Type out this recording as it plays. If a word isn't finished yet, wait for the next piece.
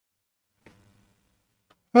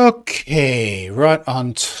Okay, right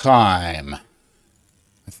on time,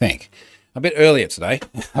 I think. A bit earlier today.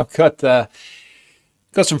 I've got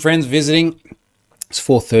some friends visiting. It's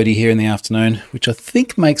 4:30 here in the afternoon, which I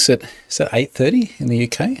think makes it, is that 8:30 in the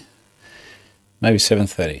UK? Maybe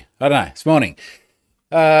 7:30. I don't know. It's morning.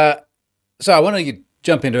 So I wanted to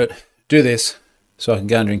jump into it, do this, so I can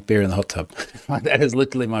go and drink beer in the hot tub. That is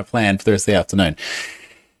literally my plan for the rest of the afternoon.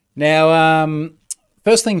 Now,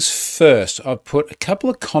 first things first, I've put a couple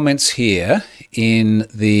of comments here in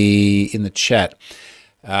the chat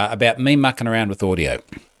about me mucking around with audio.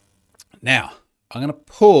 Now, I'm going to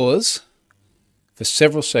pause for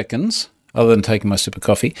several seconds, other than taking my sip of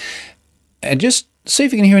coffee, and just see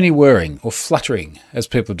if you can hear any whirring or fluttering, as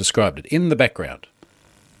people have described it, in the background.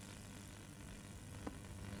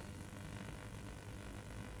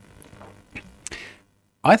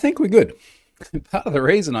 I think we're good. Part of the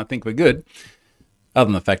reason I think we're good, other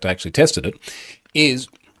than the fact I actually tested it, is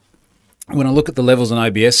when I look at the levels in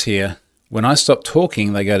OBS here, when I stop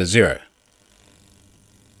talking, they go to 0.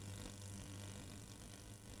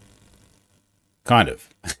 Kind of.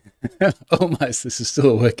 Almost. This is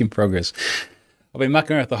still a work in progress. I've been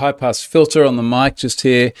mucking around with the high-pass filter on the mic just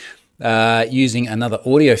here, using another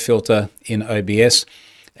audio filter in OBS.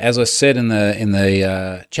 As I said in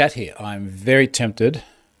the chat here, I'm very tempted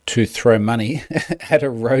to throw money at a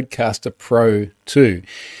Rodecaster Pro 2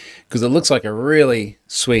 because it looks like a really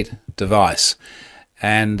sweet device.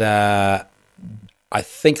 And I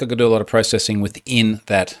think I could do a lot of processing within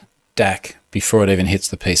that DAC before it even hits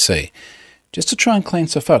the PC, just to try and clean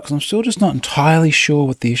stuff up, because I'm still just not entirely sure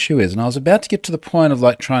what the issue is. And I was about to get to the point of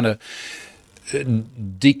like trying to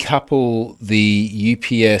decouple the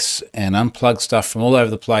UPS and unplug stuff from all over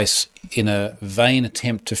the place in a vain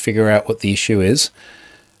attempt to figure out what the issue is.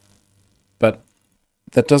 But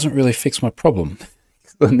that doesn't really fix my problem.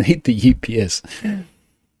 I need the UPS.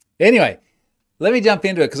 Anyway, let me jump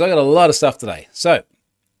into it because I got a lot of stuff today. So,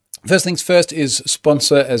 first things first is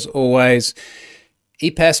sponsor, as always,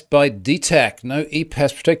 EPAS by DTAC. No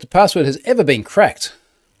EPAS protected password has ever been cracked.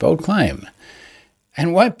 Bold claim.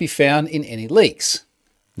 And won't be found in any leaks.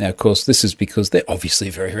 Now, of course, this is because they're obviously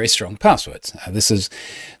very, very strong passwords. This is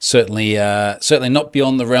certainly not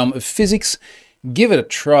beyond the realm of physics. Give it a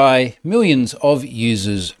try. Millions of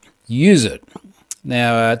users use it.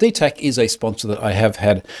 Now, DTAC is a sponsor that I have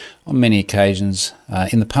had on many occasions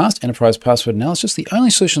in the past. Enterprise Password Analysis, the only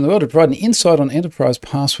solution in the world to provide an insight on enterprise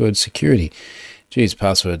password security. Geez,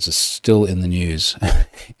 passwords are still in the news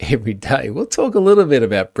every day. We'll talk a little bit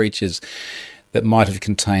about breaches that might have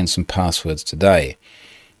contained some passwords today.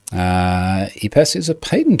 EPAS is a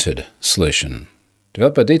patented solution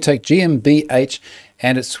developed by DTAC GmbH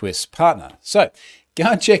and its Swiss partner. So go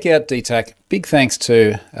and check out DTAC. Big thanks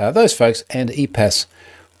to those folks and EPAS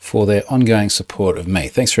for their ongoing support of me.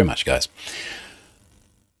 Thanks very much, guys.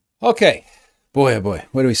 Okay, boy, oh boy,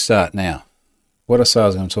 where do we start now? What I said I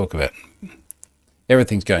was going to talk about.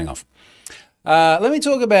 Everything's going off. Let me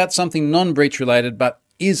talk about something non-breach related, but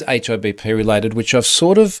is HIBP related, which I've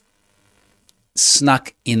sort of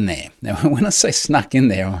snuck in there. Now, when I say snuck in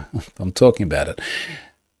there, I'm talking about it.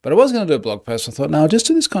 But I was going to do a blog post. I thought, no, I'll just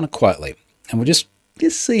do this kind of quietly, and we'll just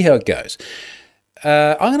see how it goes.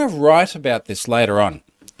 I'm going to write about this later on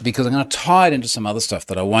because I'm going to tie it into some other stuff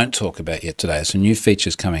that I won't talk about yet today. Some new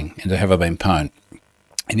features coming into Have I Been Pwned,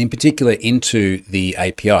 and in particular into the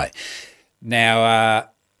API. Now,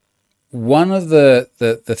 one of the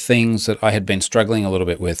things that I had been struggling a little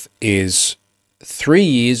bit with is 3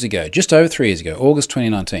 years ago, just over 3 years ago, August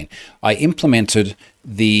 2019, I implemented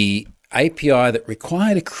the API that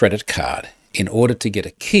required a credit card in order to get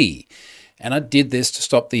a key. And I did this to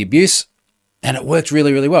stop the abuse, and it worked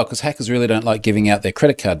really, really well because hackers really don't like giving out their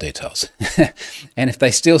credit card details. And if they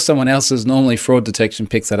steal someone else's, normally fraud detection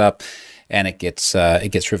picks that up and it gets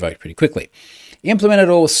revoked pretty quickly. Implemented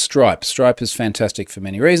all with Stripe. Stripe is fantastic for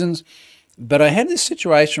many reasons, but I had this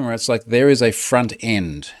situation where it's like there is a front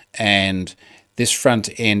end, and this front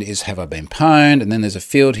end is Have I Been Pwned, and then there's a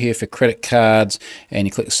field here for credit cards, and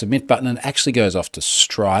you click the submit button and it actually goes off to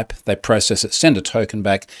Stripe. They process it, send a token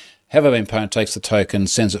back. Have I Been Pwned takes the token,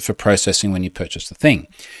 sends it for processing when you purchase the thing.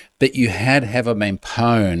 But you had Have I Been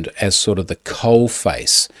Pwned as sort of the coal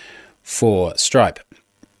face for Stripe.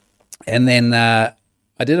 And then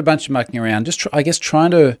I did a bunch of mucking around, just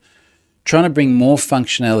trying to bring more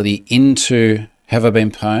functionality into Have I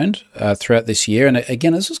Been Pwned throughout this year. And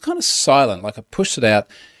again, this was kind of silent. Like I pushed it out,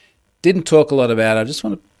 didn't talk a lot about it. I just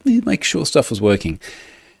wanted to make sure stuff was working.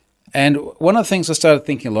 And one of the things I started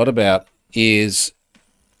thinking a lot about is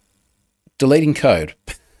deleting code.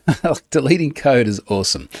 Deleting code is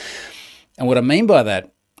awesome. And what I mean by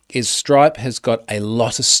that is Stripe has got a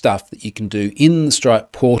lot of stuff that you can do in the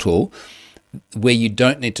Stripe portal where you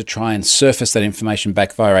don't need to try and surface that information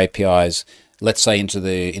back via APIs, let's say into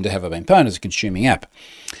Have I Been Pwned as a consuming app.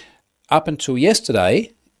 Up until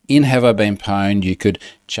yesterday, in Have I Been Pwned, you could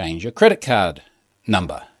change your credit card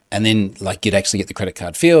number, and then you'd actually get the credit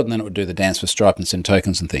card field, and then it would do the dance for Stripe and send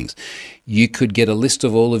tokens and things. You could get a list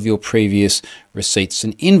of all of your previous receipts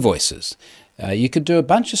and invoices. You could do a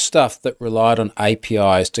bunch of stuff that relied on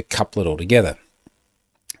APIs to couple it all together.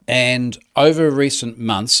 And over recent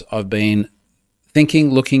months, I've been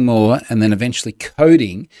thinking, looking more, and then eventually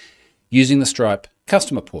coding using the Stripe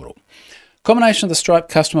customer portal. Combination of the Stripe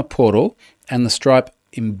customer portal and the Stripe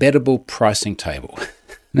embeddable pricing table.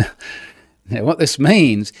 Now, what this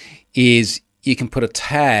means is you can put a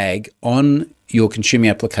tag on your consuming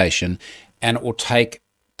application and it will take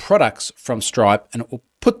products from Stripe and it will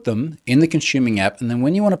put them in the consuming app. And then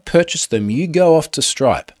when you want to purchase them, you go off to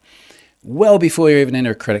Stripe well before you even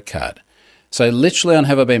enter a credit card. So literally on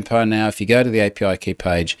Have I Been Pwned now, if you go to the API key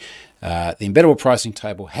page, the embeddable pricing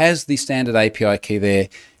table has the standard API key there,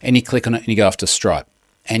 and you click on it and you go off to Stripe.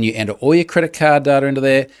 And you enter all your credit card data into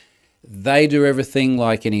there. They do everything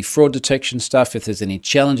like any fraud detection stuff, if there's any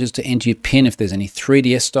challenges to enter your PIN, if there's any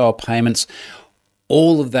 3DS style payments,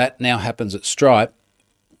 all of that now happens at Stripe,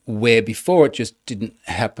 where before it just didn't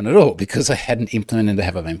happen at all because I hadn't implemented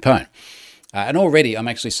Have I Been Pwned. And already I'm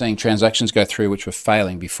actually seeing transactions go through which were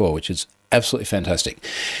failing before, which is absolutely fantastic.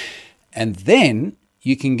 And then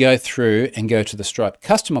you can go through and go to the Stripe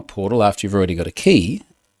customer portal after you've already got a key,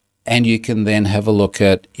 and you can then have a look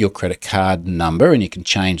at your credit card number and you can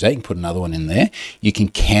change that. You can put another one in there. You can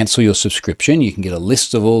cancel your subscription. You can get a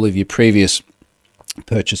list of all of your previous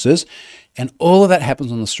purchases, and all of that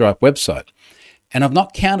happens on the Stripe website. And I've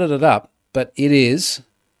not counted it up, but it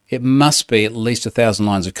must be at least 1,000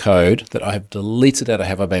 lines of code that I have deleted out of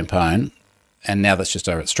Have I Been Pwned, and now that's just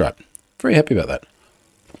over at Stripe. Very happy about that.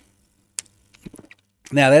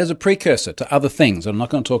 Now, that is a precursor to other things I'm not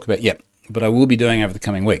going to talk about yet, but I will be doing over the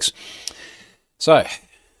coming weeks. So,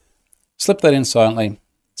 slip that in silently.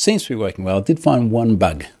 Seems to be working well. I did find one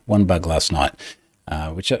bug last night,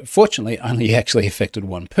 which fortunately only actually affected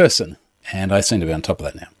one person, and I seem to be on top of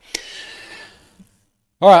that now.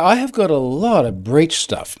 All right, I have got a lot of breach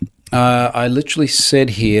stuff. I literally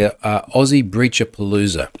said here, Aussie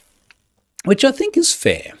Breachapalooza, which I think is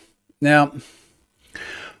fair. Now,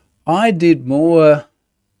 I did more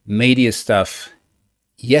media stuff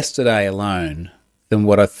yesterday alone than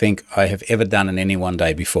what I think I have ever done in any one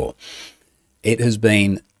day before. It has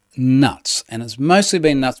been nuts, and it's mostly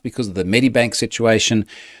been nuts because of the Medibank situation,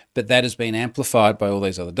 but that has been amplified by all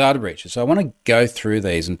these other data breaches. So I want to go through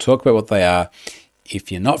these and talk about what they are.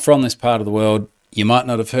 If you're not from this part of the world, you might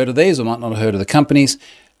not have heard of these or might not have heard of the companies,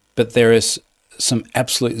 but there is some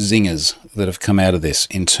absolute zingers that have come out of this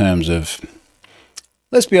in terms of,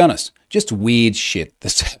 let's be honest, just weird shit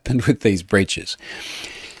that's happened with these breaches.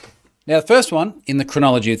 Now, the first one in the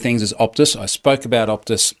chronology of things is Optus. I spoke about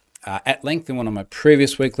Optus at length in one of my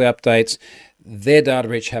previous weekly updates. Their data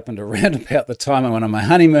breach happened around about the time I went on my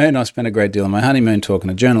honeymoon. I spent a great deal on my honeymoon talking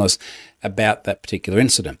to journalists about that particular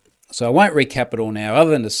incident. So I won't recap it all now,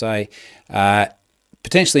 other than to say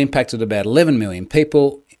potentially impacted about 11 million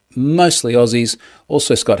people, mostly Aussies,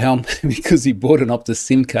 also Scott Helm, because he bought an Optus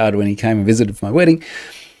SIM card when he came and visited for my wedding.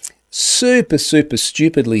 Super, super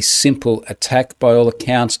stupidly simple attack by all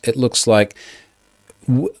accounts. It looks like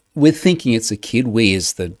we're thinking it's a kid. We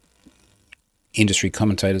as the industry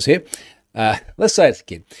commentators here. Let's say it's a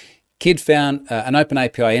kid. Kid found an open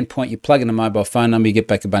API endpoint. You plug in a mobile phone number, you get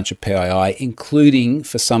back a bunch of PII, including,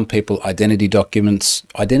 for some people, identity documents,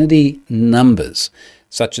 identity numbers,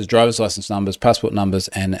 such as driver's license numbers, passport numbers,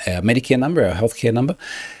 and our Medicare number, our healthcare number.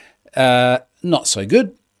 Not so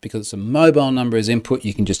good, because it's a mobile number as input.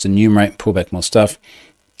 You can just enumerate and pull back more stuff.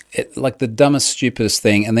 Like the dumbest, stupidest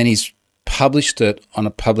thing. And then he's published it on a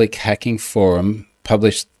public hacking forum,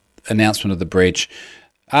 published announcement of the breach,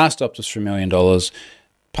 asked Optus for $1 million,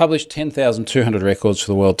 published 10,200 records for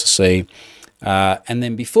the world to see, and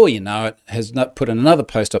then before you know it, has put another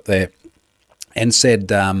post up there and said,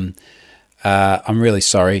 I'm really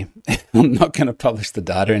sorry, I'm not going to publish the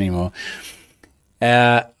data anymore.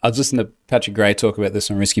 I was listening to Patrick Gray talk about this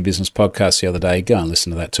on Risky Business podcast the other day. Go and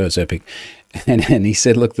listen to that too, it's epic. And he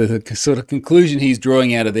said, look, the sort of conclusion he's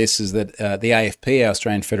drawing out of this is that the AFP, our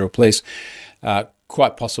Australian Federal Police,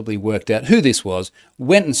 quite possibly worked out who this was,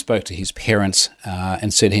 went and spoke to his parents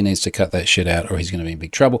and said he needs to cut that shit out or he's going to be in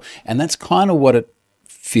big trouble. And that's kind of what it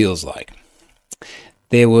feels like.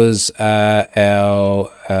 There was our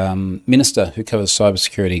minister who covers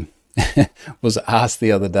cybersecurity was asked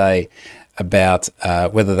the other day about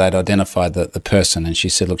whether they'd identified the person, and she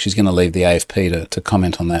said, look, she's going to leave the AFP to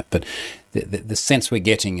comment on that, but the sense we're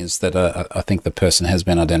getting is that I think the person has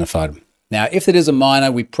been identified. Now, if it is a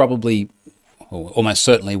minor, we probably, or almost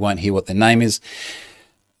certainly, won't hear what their name is.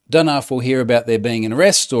 Don't know if we'll hear about there being an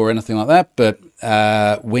arrest or anything like that, but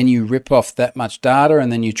when you rip off that much data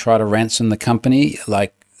and then you try to ransom the company,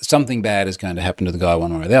 like, something bad is going to happen to the guy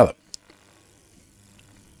one way or the other.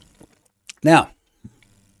 Now,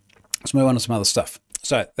 let's move on to some other stuff.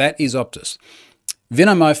 So that is Optus.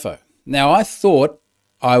 Vinomofo. Now, I thought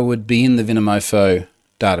I would be in the Vinomofo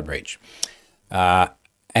data breach,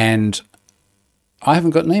 and I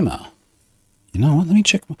haven't got an email. You know what? Let me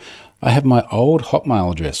check. I have my old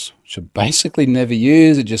Hotmail address, which I basically never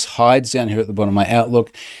use. It just hides down here at the bottom of my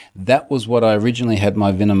Outlook. That was what I originally had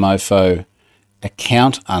my Vinomofo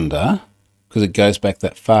account under, because it goes back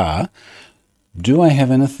that far. Do I have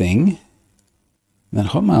anything in that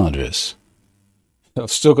Hotmail address? I've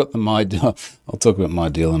still got the My Deal. I'll talk about My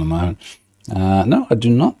Deal in a moment. No, I do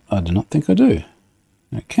not. I do not think I do.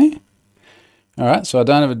 Okay. All right, so I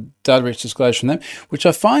don't have a data breach disclosure from them, which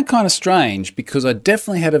I find kind of strange because I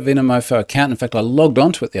definitely had a Vinomofo account. In fact, I logged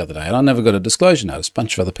onto it the other day and I never got a disclosure notice. A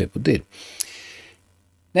bunch of other people did.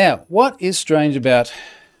 Now, what is strange about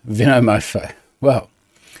Vinomofo? Well,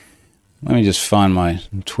 let me just find my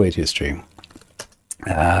tweet history.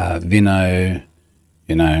 Vinomofo.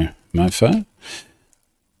 I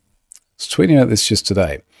was tweeting about this just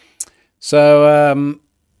today. So,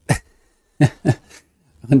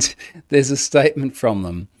 and there's a statement from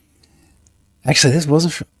them. Actually, this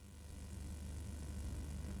wasn't from...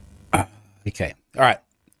 Okay. All right.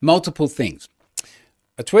 Multiple things.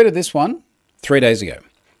 I tweeted this one 3 days ago.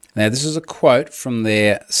 Now, this is a quote from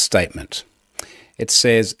their statement. It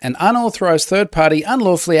says, an unauthorized third party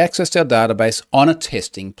unlawfully accessed our database on a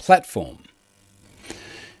testing platform.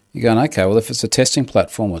 You're going, okay, well, if it's a testing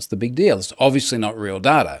platform, what's the big deal? It's obviously not real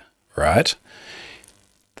data, right?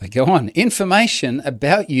 They go on. Information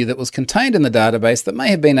about you that was contained in the database that may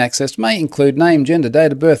have been accessed may include name, gender,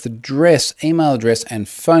 date of birth, address, email address, and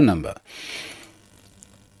phone number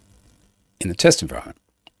in the test environment.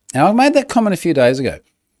 Now, I made that comment a few days ago.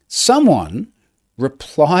 Someone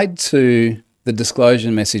replied to the disclosure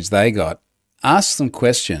message they got, asked them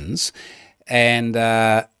questions, and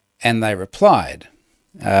they replied.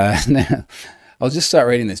 Now, I'll just start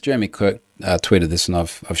reading this. Jeremy Quirk tweeted this, and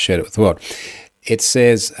I've shared it with the world. It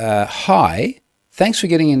says, hi, thanks for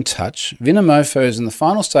getting in touch. Vinomofo is in the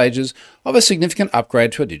final stages of a significant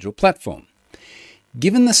upgrade to a digital platform.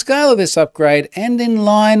 Given the scale of this upgrade and in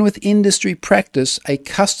line with industry practice, a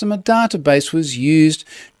customer database was used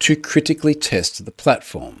to critically test the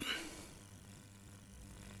platform.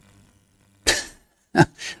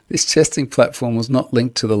 This testing platform was not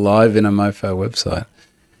linked to the live Vinomofo website.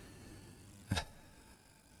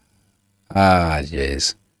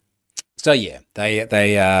 Jeez. So yeah,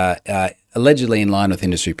 they are allegedly in line with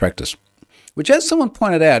industry practice, which, as someone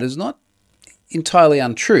pointed out, is not entirely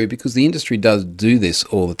untrue because the industry does do this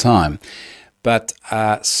all the time. But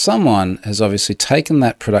someone has obviously taken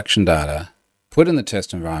that production data, put it in the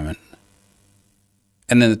test environment,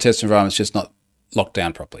 and then the test environment's just not locked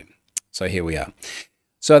down properly. So here we are.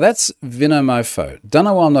 So that's Vinomofo. Don't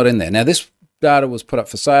know why I'm not in there. Now, this data was put up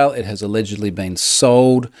for sale. It has allegedly been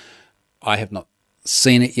sold. I have not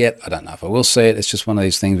seen it yet. I don't know if I will see it. It's just one of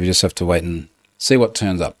these things we just have to wait and see what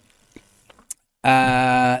turns up.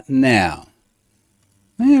 Now,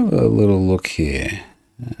 let me have a little look here.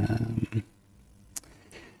 I've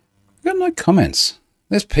got no comments.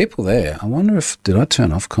 There's people there. I wonder if, did I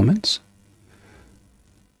turn off comments?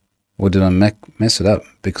 Or did I mess it up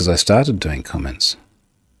because I started doing comments?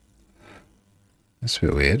 That's a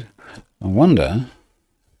bit weird. I wonder.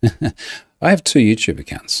 I have 2 YouTube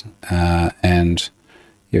accounts, and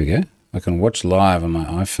here we go. I can watch live on my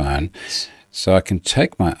iPhone, so I can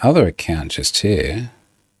take my other account just here.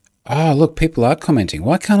 Oh, look, people are commenting.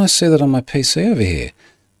 Why can't I see that on my PC over here?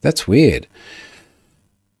 That's weird.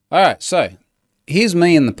 All right, so here's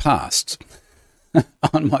me in the past.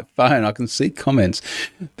 On my phone, I can see comments,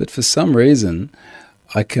 but for some reason,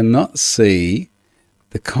 I cannot see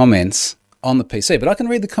the comments on the PC, but I can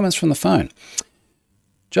read the comments from the phone.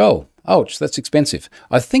 Joel, ouch, that's expensive.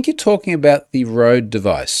 I think you're talking about the Rode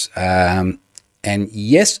device, and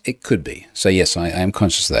yes, it could be. So yes, I am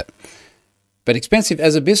conscious of that. But expensive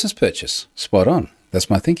as a business purchase, spot on. That's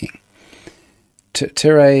my thinking.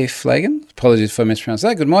 Tere Flagan, apologies if I mispronounced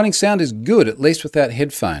that. Good morning, sound is good, at least without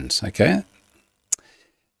headphones, okay?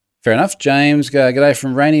 Fair enough. James, g'day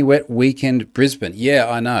from rainy, wet weekend, Brisbane. Yeah,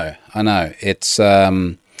 I know. It's,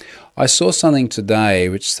 I saw something today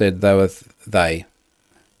which said they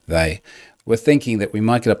we're thinking that we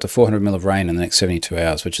might get up to 400 mil of rain in the next 72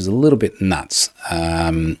 hours, which is a little bit nuts,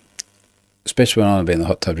 especially when I want to be in the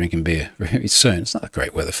hot tub drinking beer very soon. It's not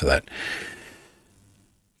great weather for that.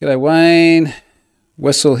 G'day, Wayne.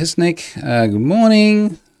 Wessel Hisnick, good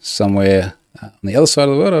morning. Somewhere on the other side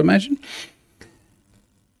of the world, I imagine.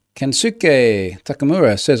 Kensuke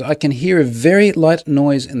Takamura says, I can hear a very light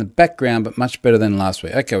noise in the background, but much better than last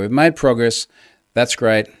week. Okay, we've made progress. That's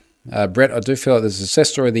great. Brett, I do feel like there's a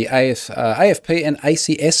success story of the AFP and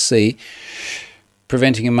ACSC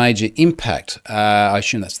preventing a major impact. I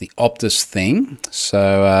assume that's the Optus thing.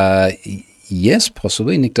 So, yes,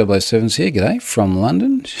 possibly. Nick 007's here. G'day from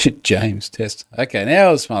London. James Test. Okay,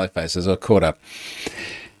 now the smiley faces are caught up.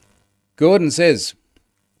 Gordon says,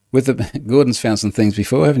 Gordon's found some things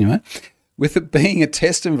before, haven't you, mate? With it being a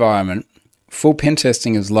test environment, full pen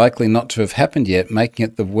testing is likely not to have happened yet, making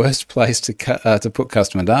it the worst place to put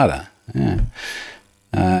customer data. Yeah.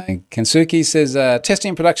 Kensuke says, testing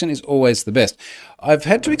in production is always the best. I've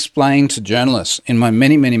had to explain to journalists in my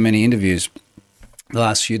many, many, many interviews the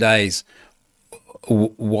last few days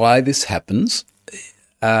why this happens.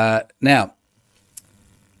 Now,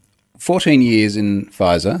 14 years in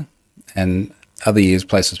Pfizer and other years,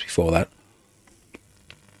 places before that,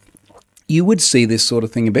 you would see this sort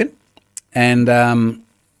of thing a bit. And a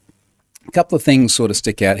couple of things sort of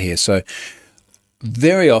stick out here. So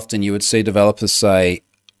very often you would see developers say,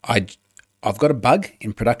 I've got a bug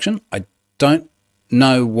in production. I don't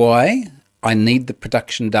know why. I need the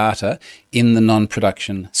production data in the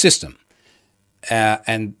non-production system.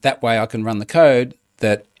 And that way I can run the code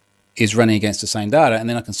that is running against the same data, and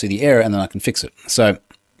then I can see the error and then I can fix it. So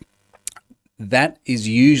that is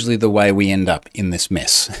usually the way we end up in this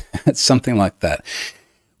mess. It's something like that.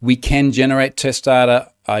 We can generate test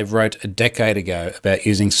data. I wrote a decade ago about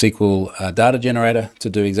using SQL data generator to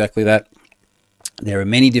do exactly that. There are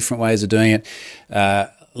many different ways of doing it.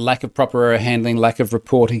 Lack of proper error handling, lack of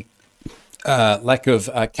reporting, lack of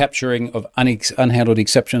capturing of unhandled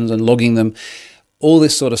exceptions and logging them. All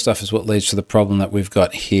this sort of stuff is what leads to the problem that we've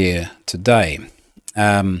got here today.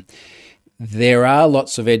 There are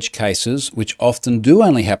lots of edge cases which often do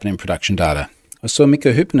only happen in production data. I saw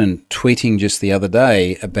Mikko Hyppinen tweeting just the other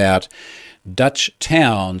day about Dutch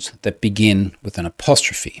towns that begin with an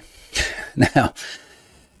apostrophe. Now,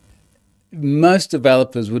 most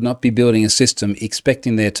developers would not be building a system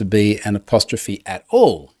expecting there to be an apostrophe at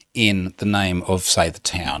all in the name of, say, the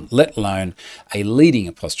town, let alone a leading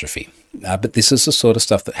apostrophe. But this is the sort of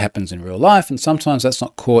stuff that happens in real life, and sometimes that's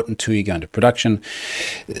not caught until you go into production.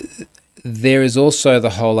 There is also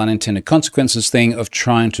the whole unintended consequences thing of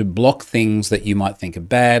trying to block things that you might think are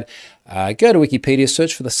bad. Go to Wikipedia,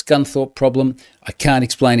 search for the Scunthorpe problem. I can't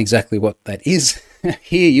explain exactly what that is.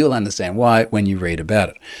 Here you'll understand why when you read about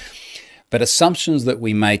it. But assumptions that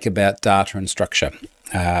we make about data and structure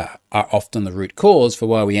are often the root cause for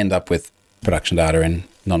why we end up with production data in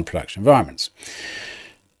non-production environments.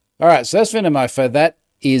 All right, so that's VendoMofo. That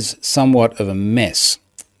is somewhat of a mess.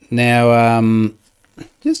 Now,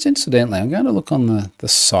 just incidentally, I'm going to look on the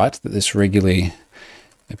site that this regularly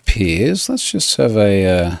appears. Let's just have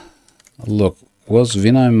a look. Was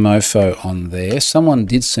VendoMofo on there? Someone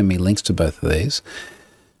did send me links to both of these.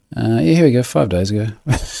 Yeah, here we go, 5 days ago.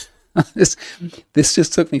 This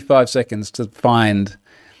just took me 5 seconds to find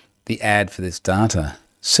the ad for this data.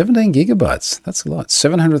 17 gigabytes. That's a lot.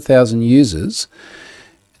 700,000 users,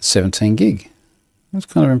 17 gig. That's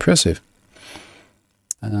kind of impressive.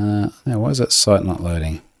 Now, why is that site not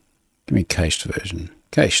loading? Give me cached version.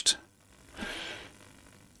 Cached.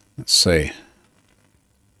 Let's see.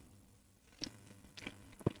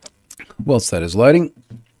 Whilst that is loading,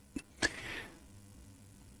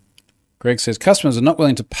 Greg says, customers are not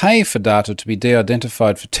willing to pay for data to be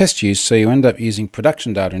de-identified for test use, so you end up using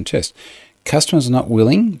production data in test. Customers are not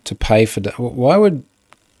willing to pay for data. Why would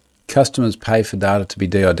customers pay for data to be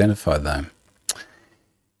de-identified, though?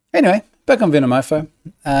 Anyway, back on VendoMofo.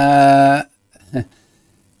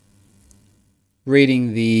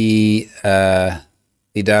 Reading the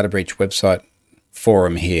data breach website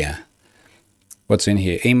forum here. What's in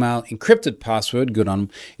here? Email, encrypted password, good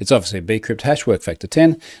on. It's obviously a bcrypt hash, work factor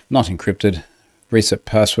 10, not encrypted. Reset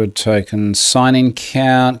password token, sign-in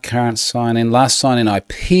count, current sign-in, last sign-in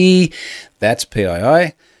IP, that's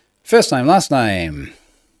PII. First name, last name.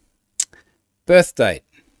 Birth date,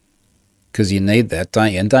 because you need that,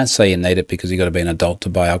 don't you? And don't say you need it because you've got to be an adult to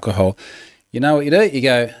buy alcohol. You know what you do? You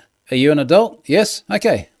go, are you an adult? Yes?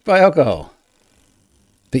 Okay, buy alcohol.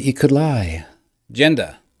 But you could lie.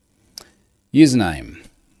 Gender. Username.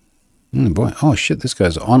 Boy, oh shit, this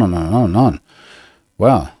goes on and on and on and on.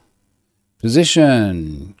 Wow.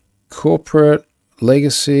 Position, corporate,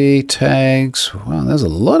 legacy tags. Wow, there's a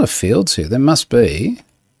lot of fields here. There must be.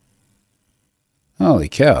 Holy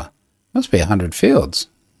cow. Must be 100 fields.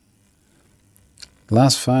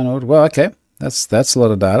 Last phone order. Well, okay. That's a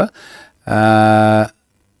lot of data.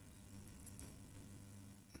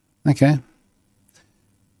 Okay.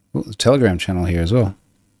 Ooh, the Telegram channel here as well.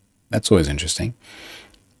 That's always interesting.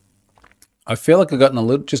 I feel like I've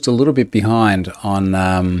gotten just a little bit behind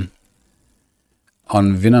on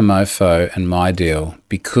Vinomofo and MyDeal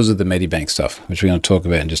because of the Medibank stuff, which we're going to talk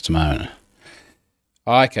about in just a moment.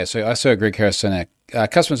 Okay, so I saw Greg Harris saying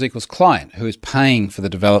customers equals client who is paying for the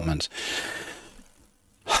development.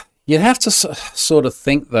 You'd have to sort of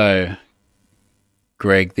think, though,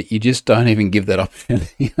 Greg, that you just don't even give that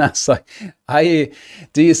opportunity. It's like,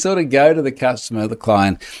 do you sort of go to the customer, the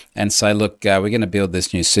client, and say, look, we're going to build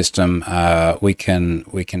this new system. We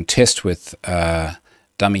can test with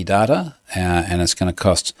dummy data, and it's going to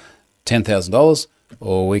cost $10,000,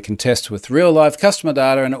 or we can test with real live customer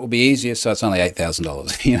data, and it will be easier, so it's only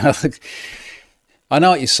 $8,000. You know, I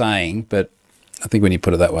know what you're saying, but I think when you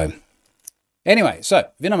put it that way. Anyway, so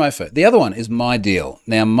Vinomofo. The other one is MyDeal.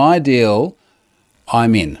 Now, MyDeal,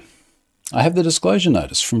 I'm in. I have the disclosure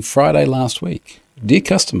notice from Friday last week. Dear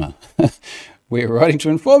customer, we are writing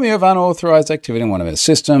to inform you of unauthorized activity in one of our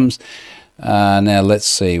systems. Now, let's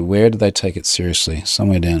see. Where do they take it seriously?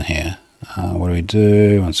 Somewhere down here. What do we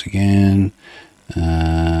do? Once again,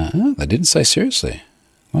 they didn't say seriously.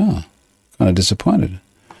 Wow, kind of disappointed.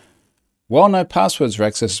 While no passwords are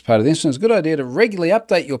accessed as part of the instance, it's a good idea to regularly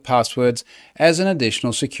update your passwords as an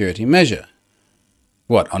additional security measure.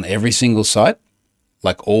 What, on every single site?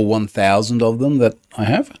 Like all 1,000 of them that I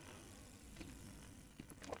have?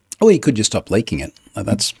 Or you could just stop leaking it.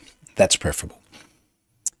 That's preferable.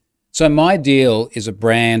 So MyDeal is a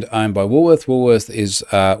brand owned by Woolworth. Woolworth is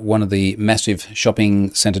one of the massive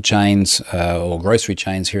shopping centre chains or grocery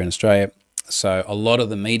chains here in Australia. So a lot of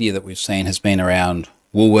the media that we've seen has been around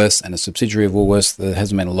Woolworths and a subsidiary of Woolworths. There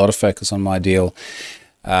hasn't been a lot of focus on MyDeal.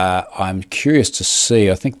 I'm curious to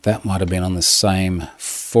see. I think that might have been on the same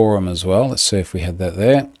forum as well. Let's see if we had that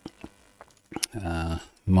there.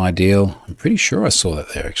 MyDeal. I'm pretty sure I saw that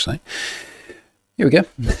there, actually. Here we go.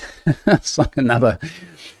 It's like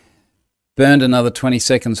burned another 20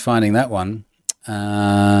 seconds finding that one.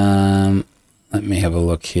 Let me have a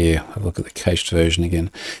look here. Have a look at the cached version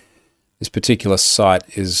again. This particular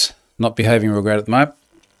site is not behaving real great at the moment.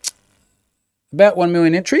 About 1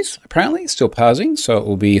 million entries, apparently, still parsing, so it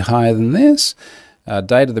will be higher than this.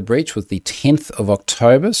 Date of the breach was the 10th of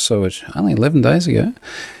October, so it's only 11 days ago.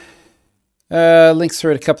 Links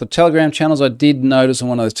through a couple of Telegram channels. I did notice on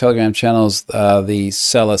one of those Telegram channels, the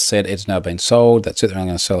seller said it's now been sold. That's it, they're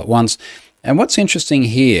only going to sell it once. And what's interesting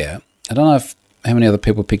here, I don't know how many other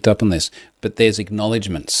people picked up on this, but there's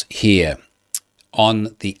acknowledgements here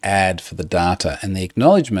on the ad for the data, and the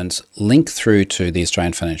acknowledgements link through to the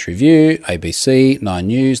Australian Financial Review, ABC, Nine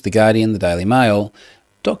News, The Guardian, The Daily Mail,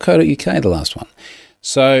 .co.uk, the last one.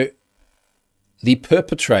 So the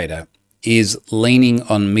perpetrator is leaning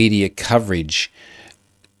on media coverage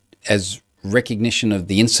as recognition of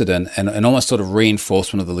the incident and almost sort of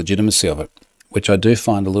reinforcement of the legitimacy of it, which I do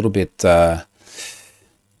find a little bit, a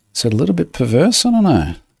little bit perverse, I don't know,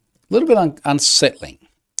 a little bit unsettling.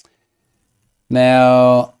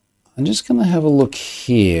 Now, I'm just going to have a look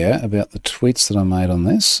here about the tweets that I made on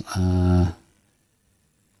this.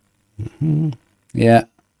 Yeah.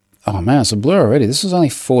 Oh, man, it's a blur already. This was only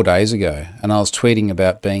 4 days ago, and I was tweeting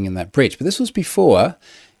about being in that breach. But this was before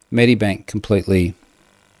Medibank completely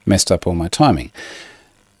messed up all my timing.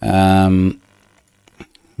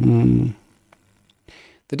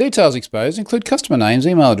 The details exposed include customer names,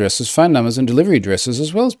 email addresses, phone numbers, and delivery addresses,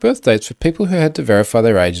 as well as birth dates for people who had to verify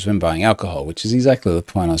their ages when buying alcohol, which is exactly the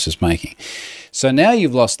point I was just making. So now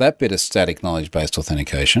you've lost that bit of static knowledge-based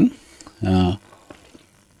authentication. That's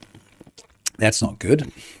not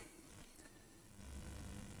good.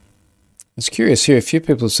 It's curious here, a few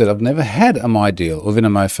people have said, I've never had a MyDeal or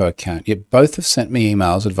Vinomofo account, yet both have sent me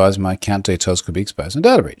emails advising my account details could be exposed in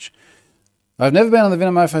data breach. I've never been on the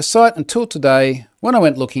Vinomofo site until today when I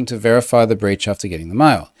went looking to verify the breach after getting the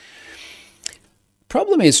mail.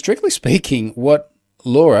 Problem is, strictly speaking, what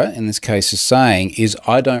Laura in this case is saying is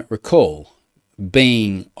I don't recall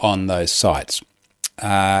being on those sites.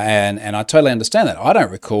 And I totally understand that. I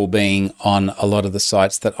don't recall being on a lot of the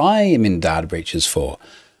sites that I am in data breaches for.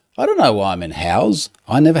 I don't know why I'm in House.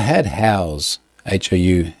 I never had House,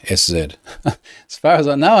 H-O-U-S-Z. As far as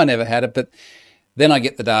I know, I never had it, but then I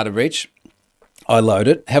get the data breach. I load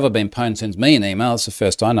it. Have I been pwned sends me an email. It's the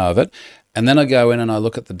first I know of it. And then I go in and I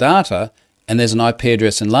look at the data, and there's an IP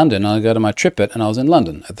address in London, and I go to my TripIt, and I was in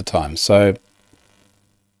London at the time. So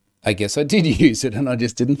I guess I did use it and I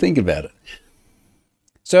just didn't think about it.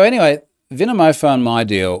 So anyway, Vinomofo and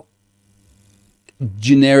MyDeal,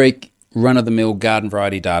 generic run-of-the-mill garden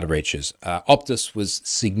variety data breaches. Optus was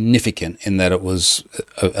significant in that it was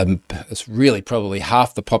it's really probably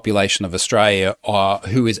half the population of Australia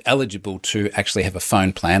who is eligible to actually have a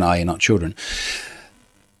phone plan, i.e. not children.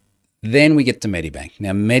 Then we get to Medibank.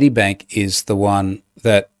 Now, Medibank is the one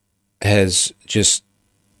that has just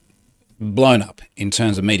blown up in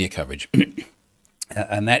terms of media coverage.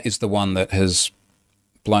 And that is the one that has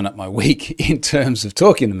blown up my week in terms of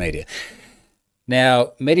talking to media.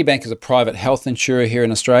 Now, Medibank is a private health insurer here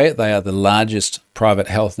in Australia. They are the largest private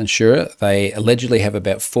health insurer. They allegedly have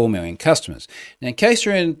about 4 million customers. Now, in case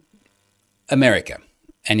you're in America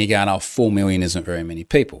and you're going, 4 million isn't very many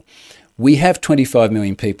people. We have 25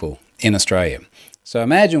 million people in Australia. So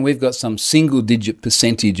imagine we've got some single-digit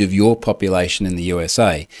percentage of your population in the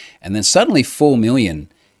USA, and then suddenly 4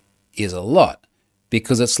 million is a lot,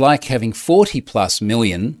 because it's like having 40+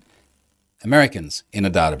 million Americans in a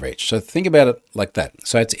data breach. So think about it like that.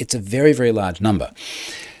 So it's a very, very large number.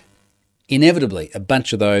 Inevitably, a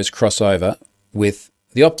bunch of those cross over with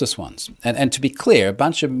the Optus ones. And to be clear, a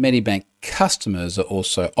bunch of Medibank customers are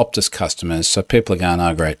also Optus customers, so people are going,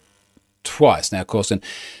 oh, great, twice. Now, of course, in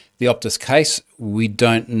the Optus case, we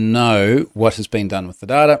don't know what has been done with the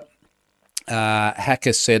data.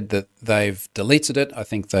 Hackers said that they've deleted it. I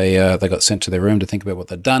think they got sent to their room to think about what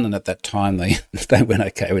they'd done, and at that time they went,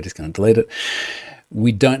 okay, we're just going to delete it.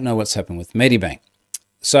 We don't know what's happened with Medibank.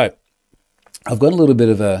 So I've got a little bit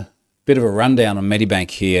of a rundown on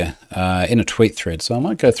Medibank here in a tweet thread, so I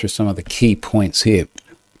might go through some of the key points here.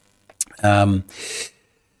 Where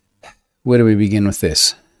do we begin with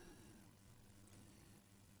this?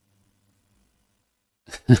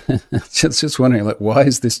 just wondering, like, why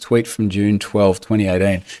is this tweet from June 12,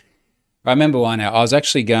 2018? I remember why now. I was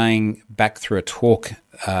actually going back through a talk.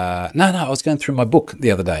 I was going through my book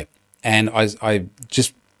the other day, and I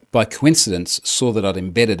just by coincidence saw that I'd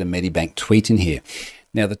embedded a Medibank tweet in here.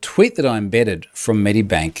 Now, the tweet that I embedded from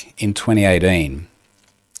Medibank in 2018,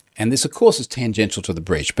 and this, of course, is tangential to the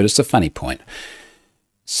breach, but it's a funny point.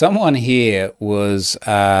 Someone here was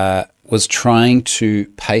trying to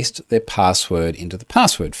paste their password into the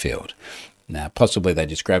password field. Now, possibly they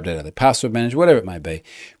just grabbed it out of their password manager, whatever it may be.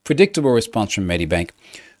 Predictable response from Medibank.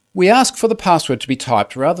 We ask for the password to be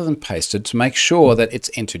typed rather than pasted to make sure that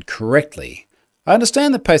it's entered correctly. I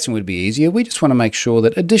understand that pasting would be easier. We just want to make sure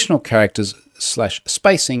that additional characters /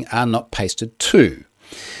 spacing are not pasted too.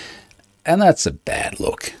 And that's a bad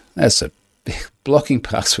look. Blocking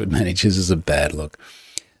password managers is a bad look.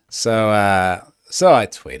 So I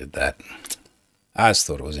tweeted that. I just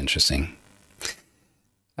thought it was interesting.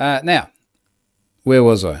 Now, where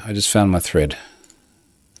was I? I just found my thread.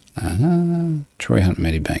 Troy Hunt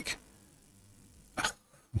Medibank.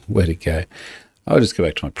 Where'd it go? I'll just go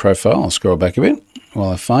back to my profile. I'll scroll back a bit while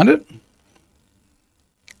I find it.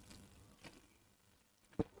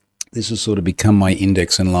 This has sort of become my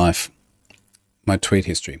index in life, my tweet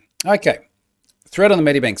history. Okay, thread on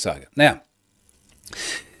the Medibank saga. Now,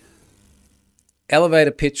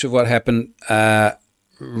 elevator pitch of what happened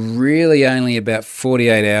really only about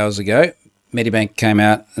 48 hours ago. Medibank came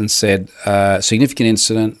out and said, significant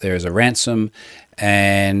incident, there is a ransom,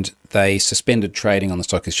 and they suspended trading on the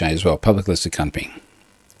stock exchange as well, public listed company.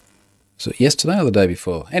 So yesterday or the day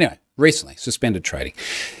before? Anyway, recently, suspended trading.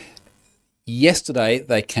 Yesterday,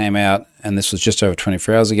 they came out, and this was just over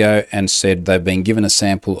 24 hours ago, and said they've been given a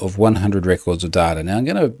sample of 100 records of data. Now, I'm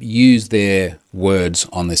going to use their words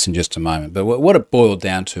on this in just a moment, but what it boiled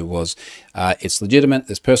down to was it's legitimate,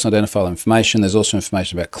 there's personal identifiable information, there's also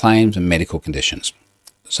information about claims and medical conditions.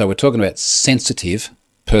 So we're talking about sensitive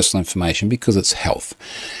personal information because it's health.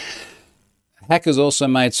 Hackers also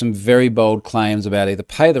made some very bold claims about either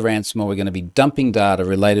pay the ransom or we're going to be dumping data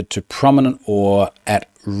related to prominent or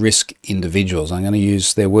at-risk individuals. I'm going to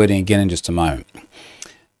use their wording again in just a moment.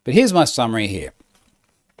 But here's my summary here.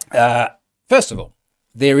 First of all,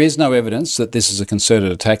 there is no evidence that this is a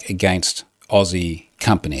concerted attack against Aussie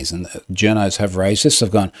companies. And the journos have raised this. They've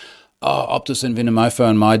gone, Optus and Vinomofo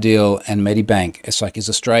and MyDeal and Medibank. It's like, is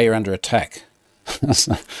Australia under attack?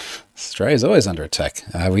 Australia's always under attack.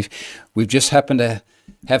 We've just happened to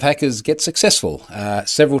have hackers get successful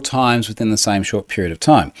several times within the same short period of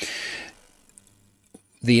time.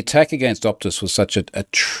 The attack against Optus was such a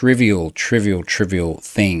trivial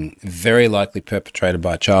thing, very likely perpetrated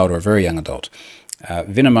by a child or a very young adult.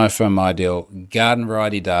 Vinomofo and MyDeal, garden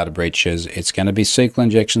variety data breaches. It's going to be SQL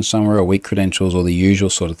injection somewhere or weak credentials or the usual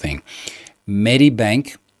sort of thing.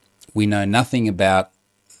 Medibank, we know nothing about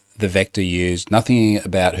the vector used, nothing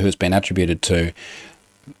about who it's been attributed to.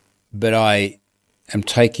 but I am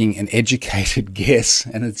taking an educated guess,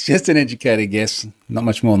 and it's just an educated guess, not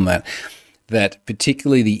much more than that, that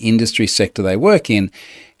particularly the industry sector they work in,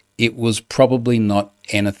 it was probably not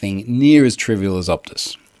anything near as trivial as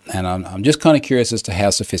Optus. And I'm just kind of curious as to how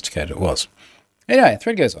sophisticated it was. Anyway,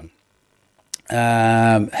 thread goes on.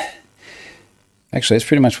 Actually, it's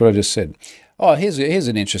pretty much what I just said. Oh, here's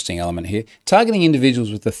an interesting element here. Targeting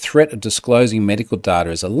individuals with the threat of disclosing medical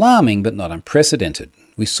data is alarming but not unprecedented.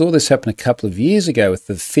 We saw this happen a couple of years ago with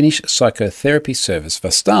the Finnish psychotherapy service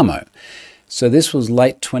Vastaamo. So this was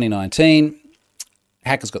late 2019.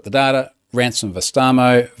 Hackers got the data, ransomed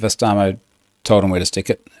Vastaamo. Vastaamo told them where to stick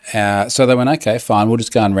it. So they went, okay, fine, we'll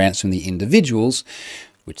just go and ransom the individuals,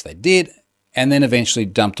 which they did, and then eventually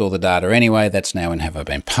dumped all the data anyway. That's now in Have I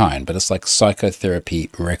Been Pwned, but it's like psychotherapy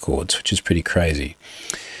records, which is pretty crazy.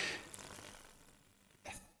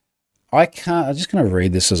 I'm just going to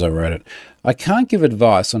read this as I wrote it. I can't give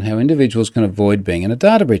advice on how individuals can avoid being in a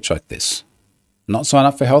data breach like this. Not sign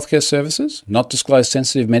up for healthcare services? Not disclose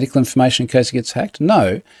sensitive medical information in case it gets hacked?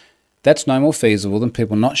 No, that's no more feasible than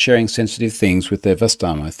people not sharing sensitive things with their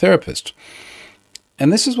Vastaamo therapist.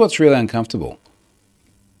 And this is what's really uncomfortable.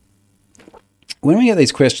 When we get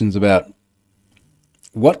these questions about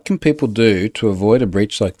what can people do to avoid a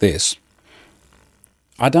breach like this,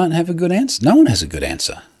 I don't have a good answer. No one has a good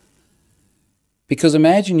answer. Because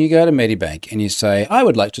imagine you go to Medibank and you say, I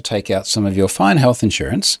would like to take out some of your fine health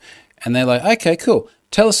insurance. And they're like, okay, cool.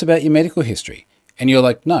 Tell us about your medical history. And you're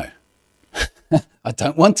like, no, I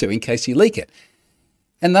don't want to in case you leak it.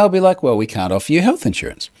 And they'll be like, well, we can't offer you health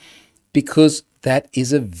insurance. Because that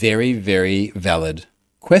is a very, very valid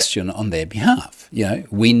question on their behalf. You know,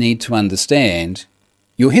 we need to understand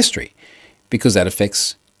your history because that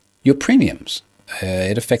affects your premiums.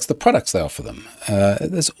 It affects the products they offer them.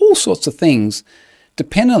 There's all sorts of things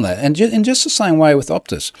depend on that. And in just the same way with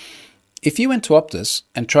Optus, if you went to Optus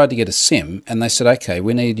and tried to get a SIM and they said, okay,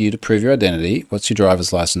 we need you to prove your identity, what's your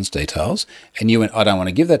driver's license details, and you went, I don't want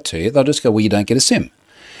to give that to you, they'll just go, well, you don't get a SIM.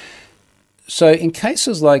 So in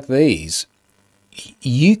cases like these,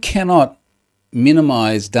 you cannot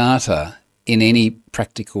minimize data in any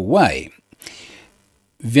practical way.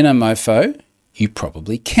 Vinomofo, you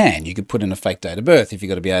probably can. You could put in a fake date of birth if you've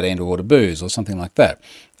got to be 18 to order booze or something like that.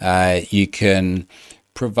 You can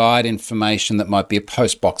provide information that might be a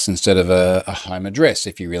post box instead of a home address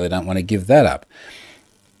if you really don't want to give that up.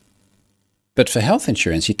 But for health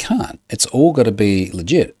insurance, you can't. It's all got to be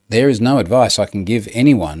legit. There is no advice I can give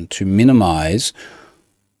anyone to minimize,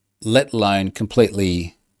 let alone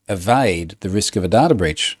completely evade the risk of a data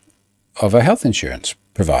breach of a health insurance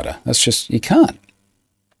provider. That's just, you can't.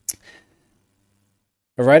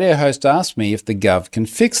 A radio host asked me if the Gov can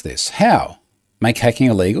fix this. How? Make hacking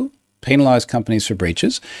illegal? Penalise companies for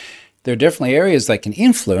breaches? There are definitely areas they can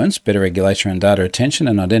influence, better regulation around data retention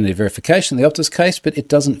and identity verification in the Optus case, but it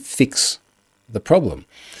doesn't fix the problem.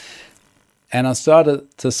 And I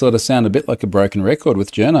started to sort of sound a bit like a broken record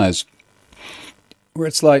with journos, where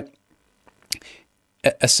it's like,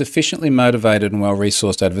 a sufficiently motivated and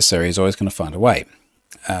well-resourced adversary is always going to find a way.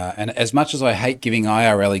 And as much as I hate giving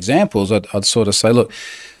IRL examples, I'd sort of say, look,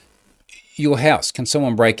 your house, can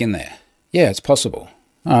someone break in there? Yeah, it's possible.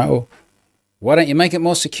 All right, well, why don't you make it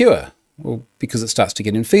more secure? Well, because it starts to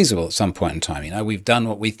get infeasible at some point in time. You know, we've done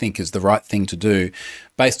what we think is the right thing to do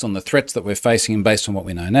based on the threats that we're facing and based on what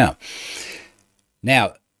we know now.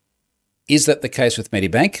 Now, is that the case with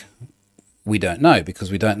Medibank? We don't know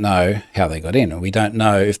because we don't know how they got in, and we don't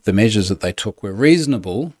know if the measures that they took were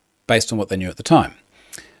reasonable based on what they knew at the time.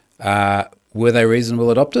 Were they reasonable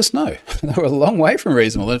at Optus? No, they were a long way from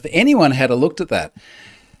reasonable. If anyone had looked at that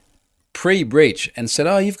pre-breach and said,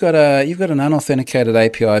 "Oh, you've got an unauthenticated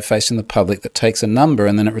API facing the public that takes a number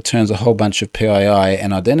and then it returns a whole bunch of PII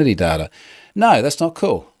and identity data," no, that's not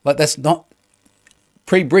cool. Like, that's not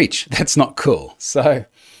pre-breach. That's not cool. So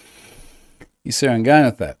you see where I'm going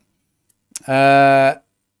with that.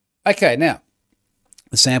 Okay, now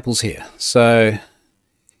the samples here. So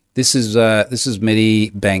this is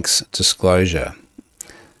Medibank's disclosure.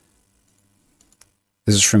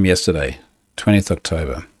 This is from yesterday, 20th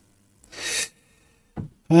October.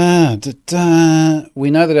 We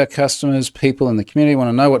know that our customers, people in the community, want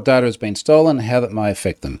to know what data has been stolen and how that may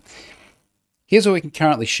affect them. Here's what we can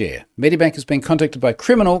currently share. Medibank has been contacted by a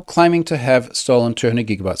criminal claiming to have stolen 200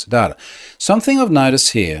 gigabytes of data. Something I've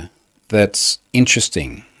noticed here that's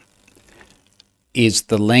interesting is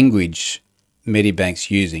the language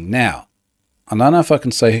Medibank's using. Now, I don't know if I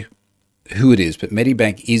can say who it is, but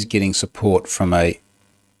Medibank is getting support from a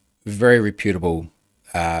very reputable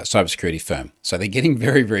cybersecurity firm. So they're getting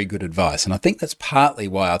very, very good advice. And I think that's partly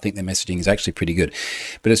why I think their messaging is actually pretty good.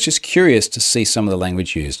 But it's just curious to see some of the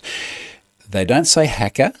language used. They don't say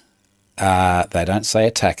hacker. They don't say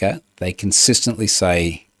attacker. They consistently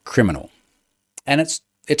say criminal. And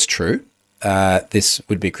it's true. This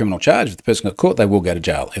would be a criminal charge. If the person got caught, they will go to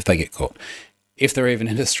jail if they get caught. If they're even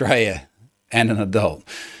in Australia and an adult.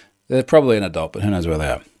 They're probably an adult, but who knows where they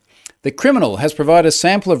are. The criminal has provided a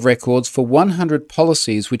sample of records for 100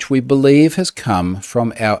 policies which we believe has come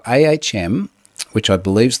from our AHM, which I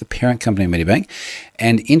believe is the parent company of Medibank,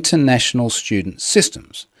 and international student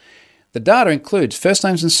systems. The data includes first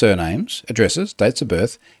names and surnames, addresses, dates of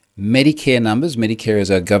birth, Medicare numbers, Medicare is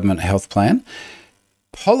our government health plan,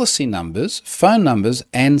 policy numbers, phone numbers,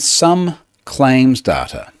 and some claims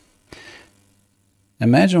data.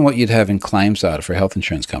 Imagine what you'd have in claims data for a health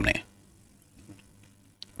insurance company.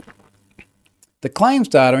 The claims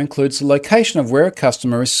data includes the location of where a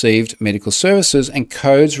customer received medical services and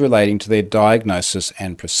codes relating to their diagnosis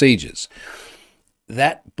and procedures.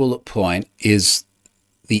 That bullet point is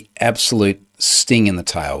the absolute sting in the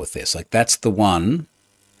tail with this. Like, that's the one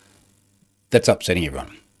that's upsetting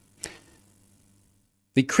everyone.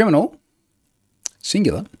 The criminal,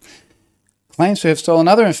 singular, claims to have stolen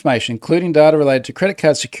other information, including data related to credit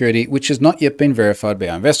card security, which has not yet been verified by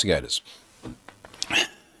our investigators.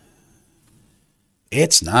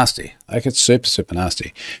 It's nasty. Like, it's super, super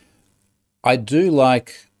nasty. I do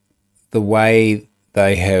like the way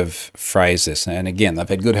they have phrased this. And again, they've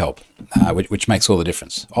had good help, which makes all the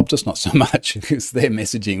difference. Optus, not so much, because their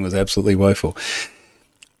messaging was absolutely woeful.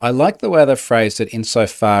 I like the way they've phrased it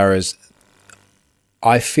insofar as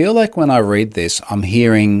I feel like when I read this, I'm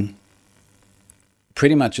hearing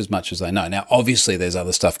pretty much as they know. Now, obviously, there's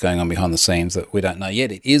other stuff going on behind the scenes that we don't know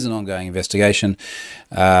yet. It is an ongoing investigation.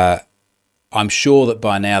 I'm sure that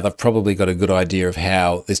by now they've probably got a good idea of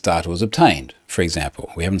how this data was obtained, for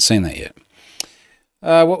example. We haven't seen that yet.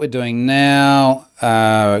 What we're doing now,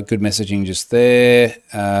 good messaging just there.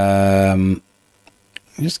 I'm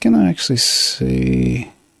just going to actually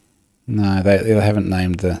see. No, they haven't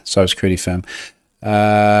named the cybersecurity firm.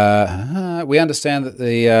 We understand that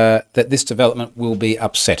that this development will be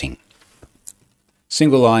upsetting.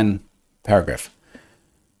 Single line paragraph.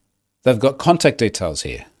 They've got contact details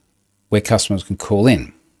here where customers can call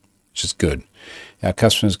in, which is good. Our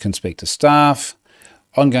customers can speak to staff.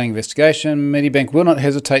 Ongoing investigation. Medibank will not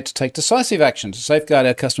hesitate to take decisive action to safeguard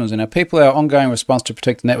our customers and our people. Our ongoing response to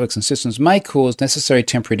protect the networks and systems may cause necessary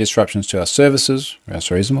temporary disruptions to our services.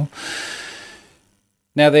 That's reasonable.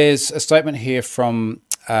 Now, there's a statement here from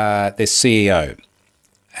their CEO,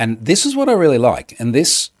 and this is what I really like, and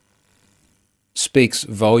this speaks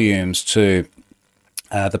volumes to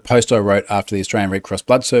the post I wrote after the Australian Red Cross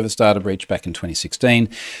Blood Service data breach back in 2016,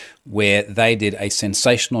 where they did a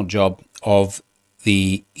sensational job of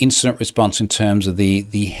the incident response in terms of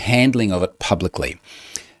the handling of it publicly.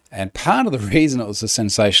 And part of the reason it was a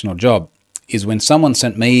sensational job is when someone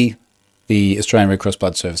sent me the Australian Red Cross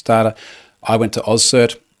Blood Service data, I went to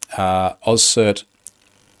AusCert. AusCert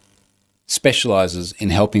specialises in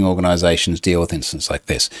helping organisations deal with incidents like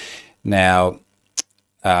this. Now,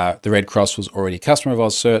 the Red Cross was already a customer of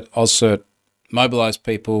AusCert. AusCert mobilised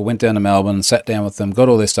people, went down to Melbourne, sat down with them, got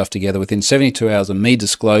all their stuff together. Within 72 hours of me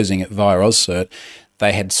disclosing it via AusCert,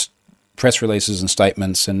 they had press releases and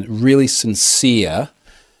statements and really sincere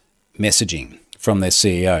messaging from their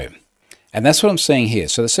CEO. And that's what I'm seeing here.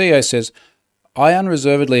 So the CEO says, I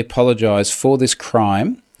unreservedly apologise for this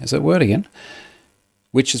crime, is that word again,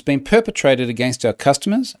 which has been perpetrated against our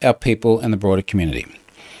customers, our people, and the broader community.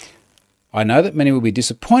 I know that many will be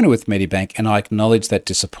disappointed with Medibank, and I acknowledge that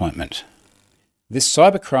disappointment. This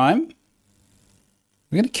cybercrime,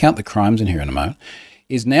 we're going to count the crimes in here in a moment,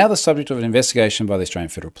 is now the subject of an investigation by the Australian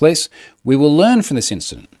Federal Police. We will learn from this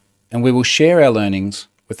incident, and we will share our learnings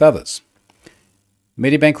with others.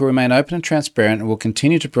 Medibank will remain open and transparent and will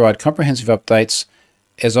continue to provide comprehensive updates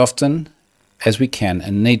as often as we can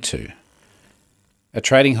and need to. A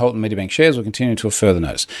trading halt in Medibank shares will continue until further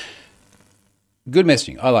notice. Good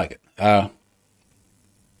messaging. I like it.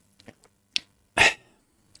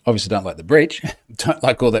 Obviously don't like the breach. Don't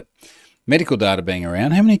like all that medical data being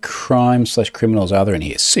around. How many crimes/criminals are there in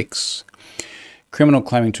here? 6. Criminal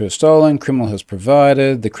claiming to have stolen. Criminal has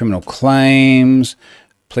provided. The criminal claims.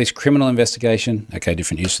 Police criminal investigation. Okay,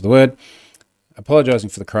 different use of the word. Apologising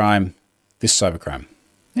for the crime. This cybercrime.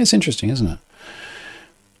 Yeah, it's interesting, isn't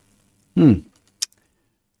it?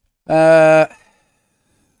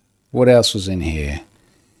 What else was in here?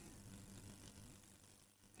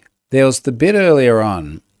 There was the bit earlier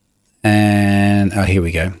on, and here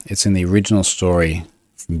we go. It's in the original story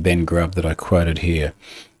from Ben Grubb that I quoted here.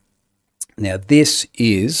 Now, this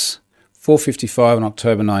is 4:55 on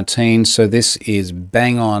October 19, so this is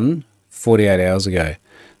bang on 48 hours ago.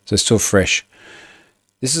 So it's still fresh.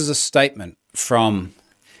 This is a statement from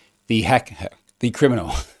the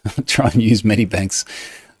criminal. I'll try and use Medibank's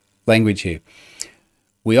language here.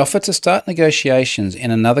 We offer to start negotiations.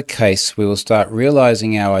 In another case, we will start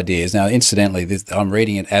realizing our ideas. Now, incidentally, I'm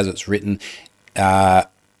reading it as it's written.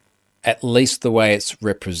 At least the way it's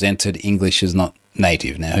represented, English is not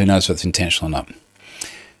native. Now, who knows if it's intentional or not.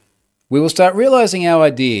 We will start realizing our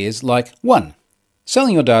ideas like 1,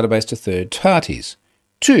 selling your database to third parties.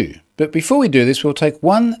 2, but before we do this, we'll take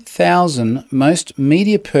 1,000 most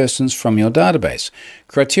media persons from your database.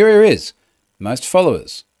 Criteria is most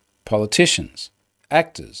followers, politicians,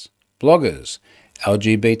 actors, bloggers,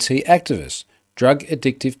 LGBT activists, drug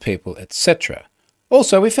addictive people, etc.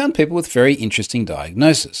 Also, we found people with very interesting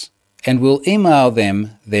diagnosis, and we'll email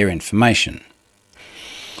them their information.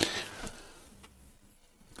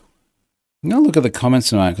 I'm going to look at the comments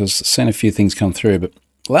tonight because I've seen a few things come through, but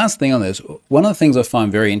last thing on this, one of the things I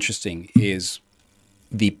find very interesting is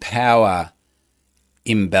the power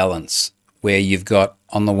imbalance where you've got,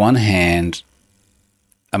 on the one hand,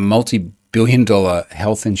 a multi-billion-dollar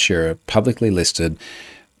health insurer, publicly listed,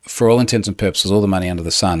 for all intents and purposes, all the money under the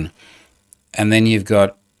sun. And then you've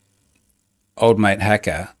got old mate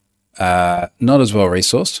hacker, not as well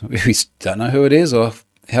resourced. We don't know who it is or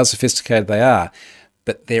how sophisticated they are,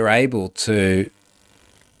 but they're able to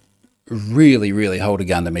really, really hold a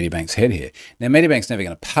gun to Medibank's head here. Now, Medibank's never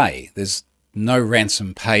going to pay. There's no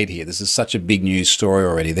ransom paid here. This is such a big news story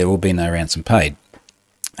already. There will be no ransom paid.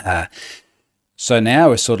 So now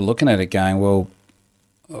we're sort of looking at it going, well,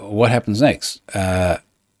 what happens next?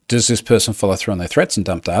 Does this person follow through on their threats and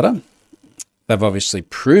dump data? They've obviously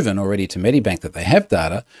proven already to Medibank that they have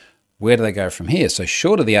data. Where do they go from here? So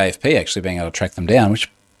short of the AFP actually being able to track them down,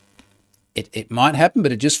 which it might happen,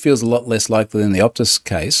 but it just feels a lot less likely than the Optus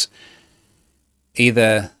case.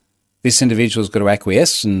 Either this individual's got to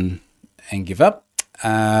acquiesce and give up,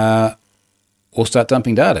 or start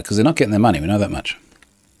dumping data because they're not getting their money. We know that much.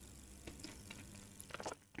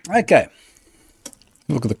 Okay,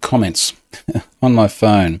 look at the comments on my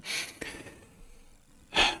phone.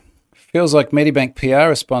 Feels like Medibank PR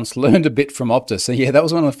response learned a bit from Optus. So yeah, that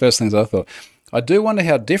was one of the first things I thought. I do wonder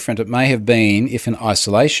how different it may have been if in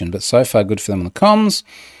isolation, but so far good for them on the comms.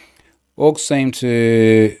 Orgs seem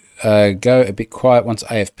to go a bit quiet once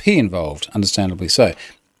AFP involved, understandably so.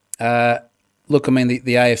 Look, I mean,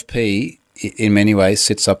 the AFP in many ways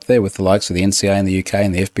sits up there with the likes of the NCA in the UK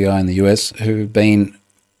and the FBI in the US, who've been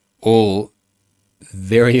all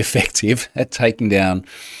very effective at taking down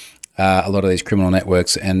a lot of these criminal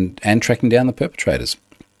networks and tracking down the perpetrators.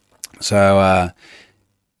 So,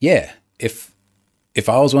 yeah, if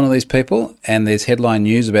I was one of these people and there's headline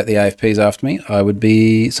news about the AFPs after me, I would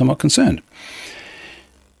be somewhat concerned.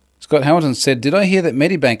 Scott Hamilton said, did I hear that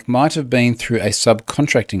Medibank might have been through a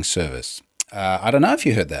subcontracting service? I don't know if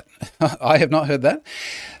you heard that. I have not heard that,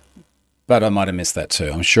 but I might have missed that too.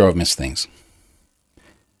 I'm sure I've missed things.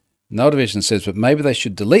 Null Division says, but maybe they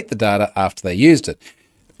should delete the data after they used it.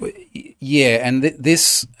 Yeah, and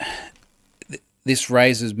this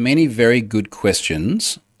raises many very good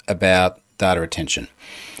questions about data retention.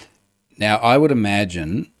 Now, I would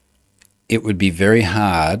imagine it would be very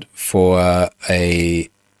hard for a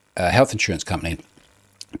health insurance company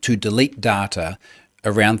to delete data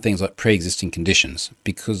around things like pre-existing conditions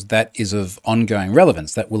because that is of ongoing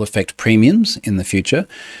relevance. That will affect premiums in the future.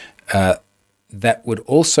 That would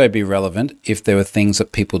also be relevant if there were things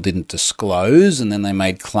that people didn't disclose and then they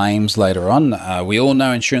made claims later on. We all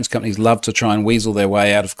know insurance companies love to try and weasel their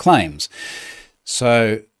way out of claims.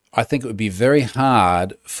 So I think it would be very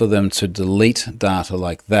hard for them to delete data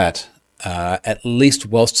like that, at least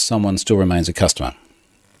whilst someone still remains a customer.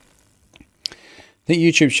 I think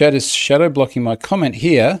YouTube is shadow blocking my comment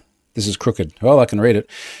here. This is crooked. Well, I can read it.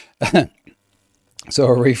 So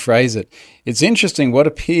I'll rephrase it. It's interesting what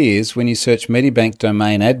appears when you search Medibank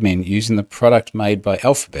domain admin using the product made by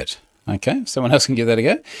Alphabet. Okay, someone else can give that a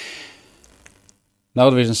go.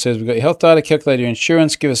 Null Division says, we've got your health data, calculate your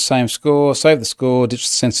insurance, give us the same score, save the score, ditch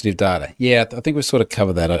the sensitive data. Yeah, I think we've sort of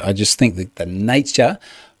covered that. I just think that the nature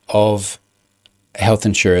of health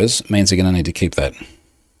insurers means they're going to need to keep that.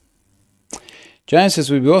 James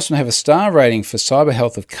says, we also have a star rating for cyber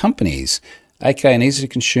health of companies, aka an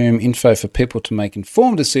easy-to-consume info for people to make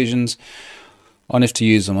informed decisions on if to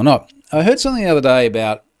use them or not. I heard something the other day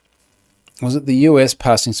about, was it the US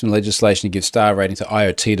passing some legislation to give star rating to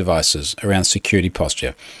IoT devices around security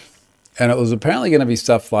posture? And it was apparently going to be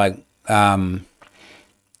stuff like,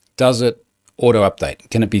 does it auto-update?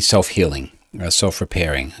 Can it be self-healing,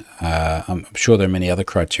 self-repairing? I'm sure there are many other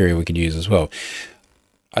criteria we could use as well.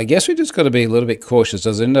 I guess we just got to be a little bit cautious.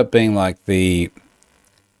 Does it end up being like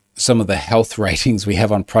some of the health ratings we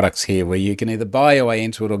have on products here, where you can either buy your way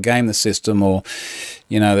into it or game the system, or,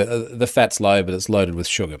 the fat's low, but it's loaded with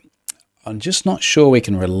sugar? I'm just not sure we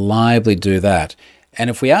can reliably do that. And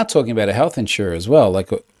if we are talking about a health insurer as well, like,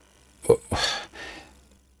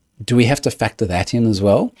 do we have to factor that in as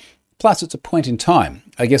well? Plus, it's a point in time.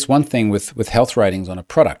 I guess one thing with health ratings on a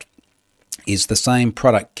product is the same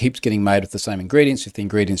product keeps getting made with the same ingredients. If the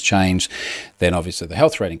ingredients change, then obviously the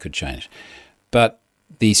health rating could change. But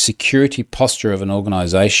the security posture of an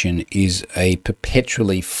organization is a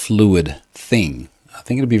perpetually fluid thing. I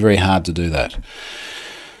think it'll be very hard to do that.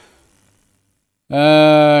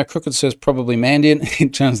 Crooked says probably Mandiant in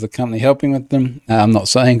terms of the company helping with them. I'm not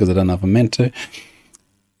saying because I don't know if I meant to.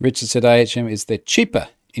 Richard said AHM is their cheaper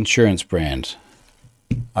insurance brand.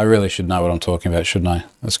 I really should know what I'm talking about, shouldn't I?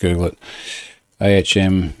 Let's Google it.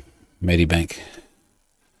 AHM Medibank.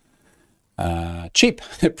 Cheap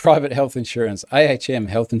private health insurance. AHM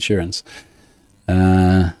health insurance.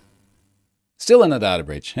 Still in a data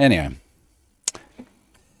breach. Anyway.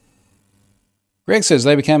 Greg says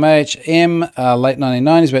they became AHM late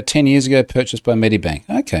 1990s, about 10 years ago, purchased by Medibank.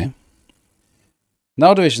 Okay.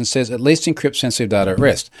 Null Division says at least encrypt sensitive data at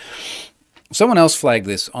rest. Someone else flagged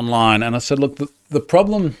this online, and I said, look, the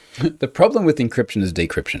problem with encryption is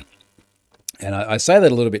decryption. And I say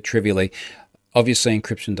that a little bit trivially. Obviously,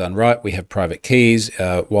 encryption done right, we have private keys.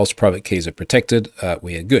 Whilst private keys are protected,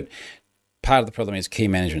 we are good. Part of the problem is key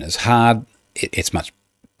management is hard. It's much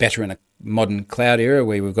better in a modern cloud era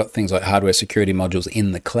where we've got things like hardware security modules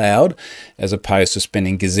in the cloud, as opposed to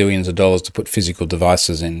spending gazillions of dollars to put physical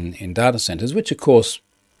devices in data centers, which, of course,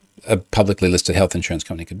 a publicly listed health insurance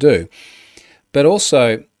company could do. But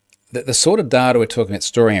also, the sort of data we're talking about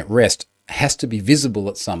storing at rest has to be visible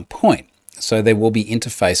at some point. So there will be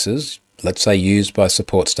interfaces, let's say used by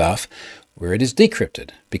support staff, where it is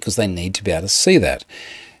decrypted because they need to be able to see that.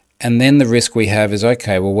 And then the risk we have is,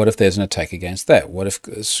 okay, well, what if there's an attack against that? What if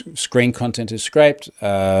screen content is scraped,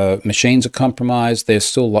 machines are compromised, there's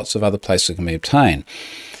still lots of other places that can be obtained.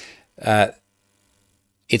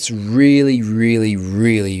 It's really, really,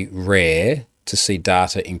 really rare to see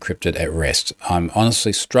data encrypted at rest. I'm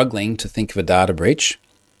honestly struggling to think of a data breach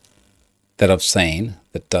that I've seen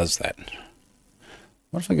that does that.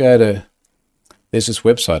 What if I go to, there's this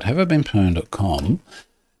website, haveibeenpwned.com,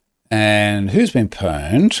 and who's been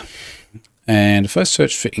pwned? And if I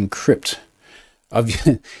search for encrypt,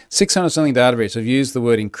 I've 600 something data breach. I've used the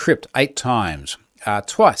word encrypt 8 times,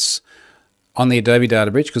 twice on the Adobe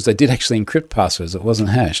data breach because they did actually encrypt passwords. It wasn't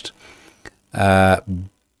hashed.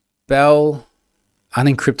 Bell,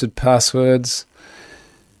 unencrypted passwords.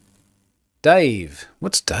 Dave,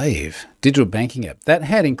 what's Dave? Digital banking app. That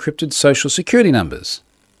had encrypted social security numbers.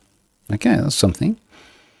 Okay, that's something.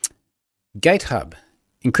 GateHub,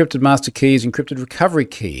 encrypted master keys, encrypted recovery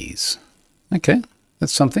keys. Okay,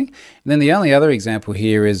 that's something. And then the only other example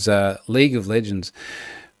here is League of Legends.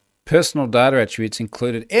 Personal data attributes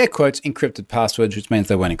included, air quotes, encrypted passwords, which means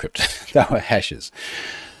they weren't encrypted. They were hashes.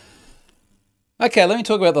 Okay, let me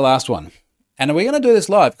talk about the last one. And we're going to do this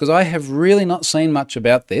live because I have really not seen much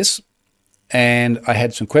about this. And I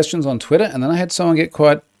had some questions on Twitter, and then I had someone get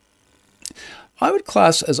quite, I would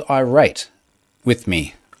class as irate with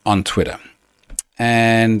me on Twitter.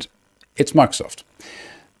 And it's Microsoft.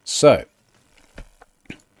 So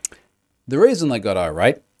the reason they got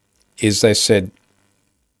irate is they said,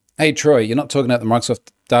 hey, Troy, you're not talking about the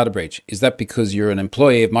Microsoft data breach. Is that because you're an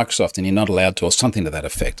employee of Microsoft and you're not allowed to, or something to that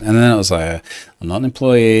effect? And then I was like, I'm not an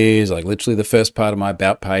employee. It's like literally the first part of my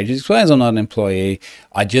about page explains I'm not an employee.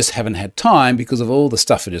 I just haven't had time because of all the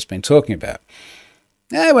stuff I've just been talking about.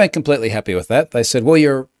 They weren't completely happy with that. They said, well,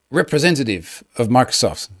 you're a representative of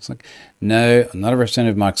Microsoft. It's like, no, I'm not a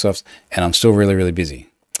representative of Microsoft, and I'm still really, really busy.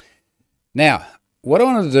 Now, what I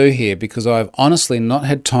wanted to do here, because I've honestly not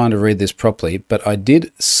had time to read this properly, but I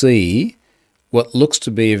did see what looks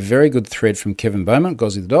to be a very good thread from Kevin Bowman,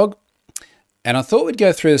 Gozzy the dog, and I thought we'd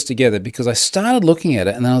go through this together because I started looking at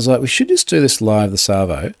it and then I was like, we should just do this live, the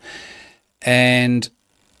Savo. And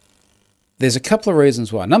there's a couple of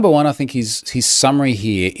reasons why. Number one, I think his summary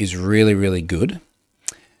here is really, really good.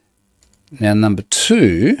 Now, number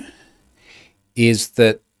two is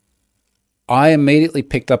that I immediately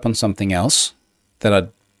picked up on something else that I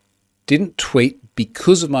didn't tweet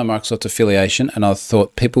because of my Microsoft affiliation, and I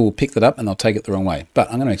thought people will pick that up and they'll take it the wrong way. But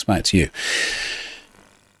I'm going to explain it to you.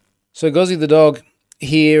 So Gozzy the dog,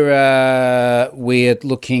 here we're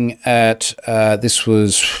looking at, this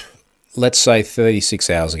was, let's say, 36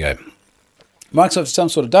 hours ago. Microsoft some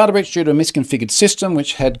sort of data breach due to a misconfigured system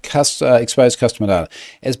which had exposed customer data.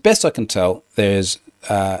 As best I can tell, there's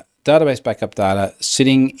database backup data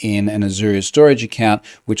sitting in an Azure storage account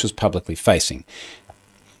which was publicly facing.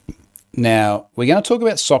 Now, we're going to talk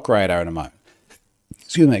about SOCRadar in a moment.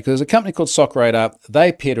 Excuse me, because there's a company called SOCRadar. They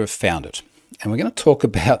appear to have found it. And we're going to talk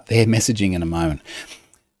about their messaging in a moment.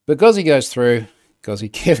 But Kevin goes through,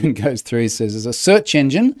 he says, there's a search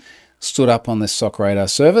engine stood up on this SOCRadar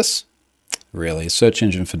service. Really, a search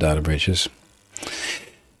engine for data breaches.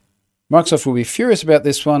 Microsoft will be furious about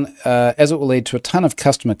this one, as it will lead to a ton of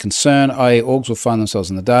customer concern, i.e. orgs will find themselves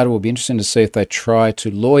in the data. It will be interesting to see if they try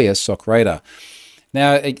to lawyer SOCRadar.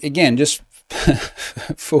 Now, again, just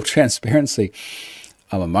full transparency,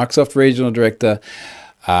 I'm a Microsoft regional director.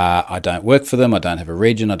 I don't work for them. I don't have a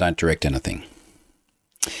region. I don't direct anything.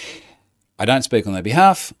 I don't speak on their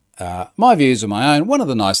behalf. My views are my own. One of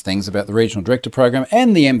the nice things about the Regional Director Program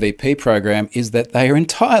and the MVP program is that they are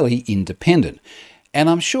entirely independent. And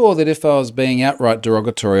I'm sure that if I was being outright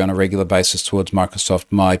derogatory on a regular basis towards Microsoft,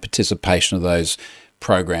 my participation of those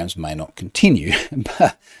programs may not continue.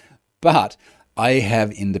 But I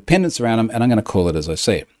have independence around them, and I'm going to call it as I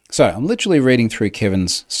see it. So I'm literally reading through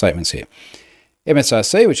Kevin's statements here.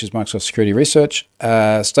 MSRC, which is Microsoft Security Research,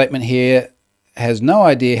 statement here, has no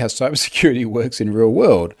idea how cybersecurity works in real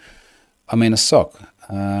world. I mean, a SOC.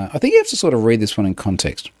 I think you have to sort of read this one in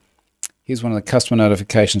context. Here's one of the customer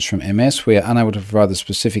notifications from MS. We are unable to provide the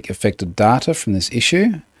specific affected data from this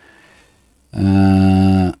issue.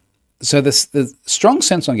 So the strong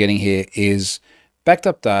sense I'm getting here is backed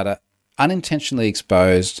up data, unintentionally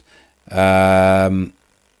exposed. Kevin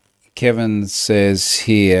says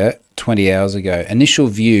here, 20 hours ago, initial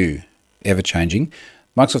view, ever-changing.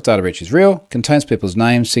 Microsoft data breach is real, contains people's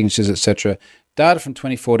names, signatures, etc. Data from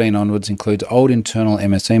 2014 onwards includes old internal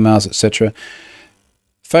MS emails, etc.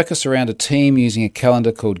 Focus around a team using a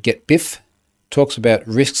calendar called GetBiff. Talks about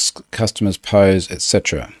risks customers pose,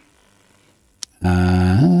 etc.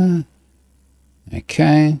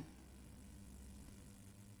 Okay.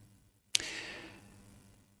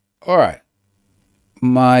 All right.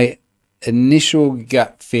 My initial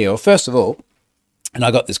gut feel, first of all, and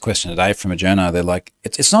I got this question today from a journo. They're like,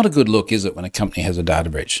 it's not a good look, is it, when a company has a data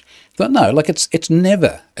breach? I thought, no, like it's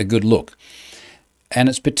never a good look. And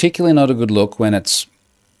it's particularly not a good look when it's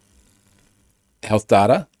health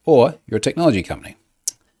data or you're a technology company.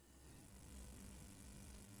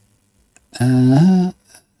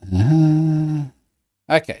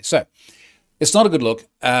 Okay, so it's not a good look,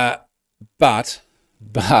 but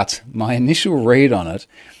my initial read on it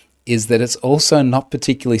is that it's also not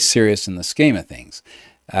particularly serious in the scheme of things.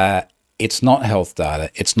 It's not health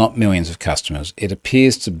data. It's not millions of customers. It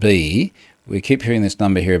appears to be, we keep hearing this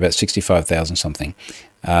number here, about 65,000 something,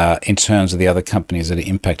 in terms of the other companies that are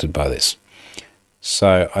impacted by this.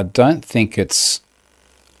 So I don't think it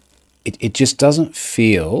just doesn't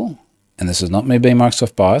feel, and this is not me being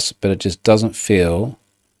Microsoft biased, but it just doesn't feel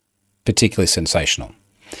particularly sensational.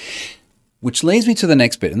 Which leads me to the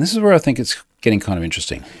next bit, and this is where I think it's getting kind of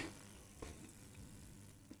interesting.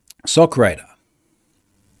 SOCRadar.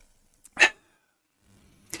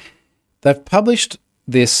 They've published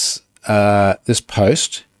this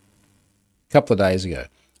post a couple of days ago.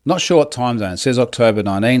 Not sure what time zone. It says October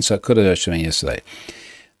 19, so it could have actually been yesterday.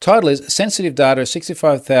 Title is Sensitive Data of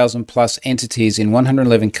 65,000 plus entities in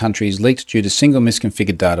 111 countries leaked due to single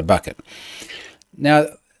misconfigured data bucket. Now,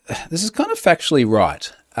 this is kind of factually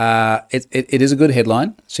right. It is a good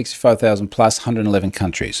headline, 65,000 plus 111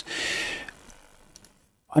 countries.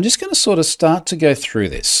 I'm just going to sort of start to go through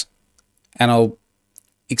this, and I'll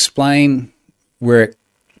explain where it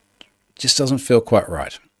just doesn't feel quite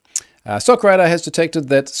right. SOCRadar has detected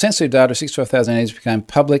that sensitive data of 65,000 entities became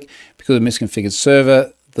public because of a misconfigured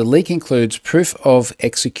server. The leak includes proof of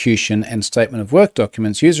execution and statement of work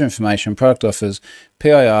documents, user information, product offers,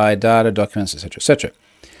 PII, data, documents, etc., etc.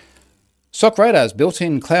 SOCRadar's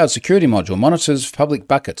built-in cloud security module monitors public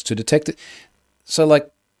buckets to detect it. So, like,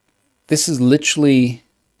 this is literally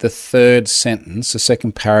the third sentence, the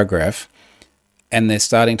second paragraph, and they're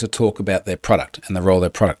starting to talk about their product and the role their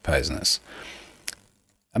product plays in this.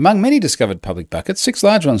 Among many discovered public buckets, 6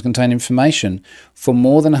 large ones contain information for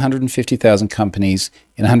more than 150,000 companies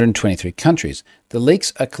in 123 countries. The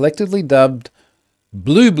leaks are collectively dubbed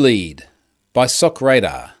Blue Bleed by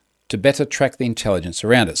SOCRadar to better track the intelligence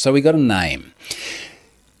around it. So we got a name.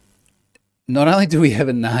 Not only do we have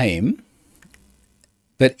a name,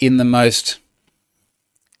 but in the most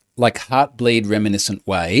like Heartbleed reminiscent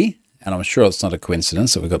way, and I'm sure it's not a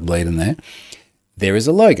coincidence that we've got bleed in there is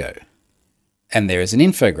a logo and there is an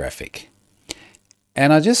infographic.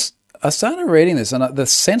 And I I started reading this, and the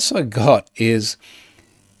sense I got is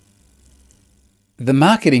the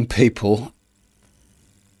marketing people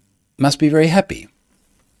must be very happy.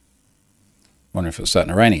 Wondering if it was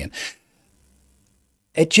starting to rain again.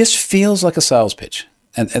 It just feels like a sales pitch.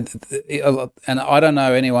 And I don't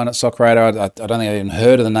know anyone at SockRadar. I don't think I even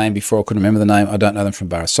heard of the name before. I couldn't remember the name. I don't know them from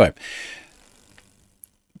bar of soap.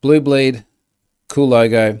 Blue Bleed, cool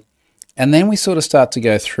logo. And then we sort of start to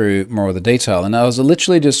go through more of the detail. And I was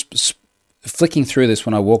literally just flicking through this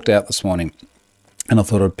when I walked out this morning. And I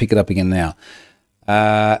thought I'd pick it up again now.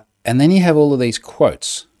 And then you have all of these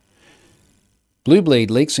quotes. Blue Bleed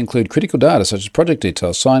leaks include critical data such as project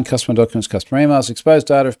details, signed customer documents, customer emails, exposed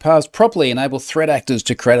data if parsed properly, enable threat actors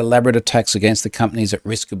to create elaborate attacks against the companies at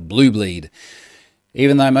risk of Blue Bleed.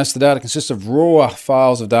 Even though most of the data consists of raw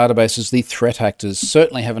files of databases, the threat actors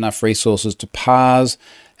certainly have enough resources to parse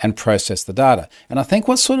and process the data. And I think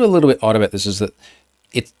what's sort of a little bit odd about this is that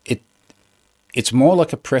it's more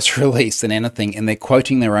like a press release than anything, and they're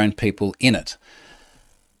quoting their own people in it.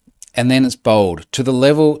 And then it's bold. To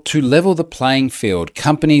level the playing field,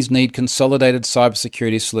 companies need consolidated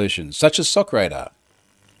cybersecurity solutions, such as SockRadar.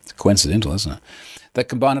 It's coincidental, isn't it? That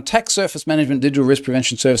combine attack surface management, digital risk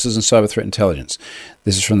prevention services, and cyber threat intelligence.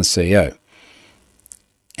 This is from the CEO.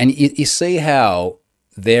 And you see how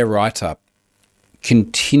their write-up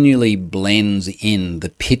continually blends in the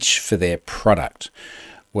pitch for their product.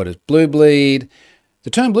 What is Blue Bleed? The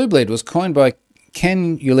term Blue Bleed was coined by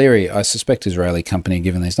Ken Uleary, I suspect Israeli company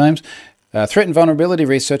given these names, threat and vulnerability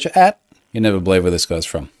researcher at, you never believe where this guy's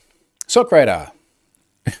from, SockRadar.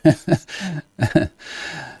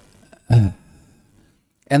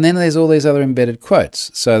 And then there's all these other embedded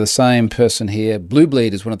quotes. So the same person here, Blue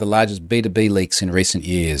Bleed is one of the largest B2B leaks in recent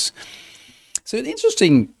years. So an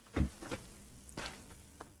interesting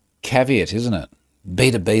caveat, isn't it?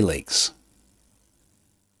 B2B leaks.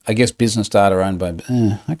 I guess business data owned by,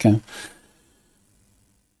 okay.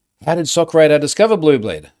 How did SockRadar discover Blue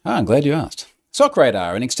Bleed? I'm glad you asked.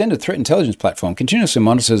 SockRadar, an extended threat intelligence platform, continuously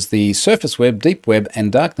monitors the surface web, deep web,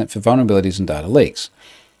 and darknet for vulnerabilities and data leaks.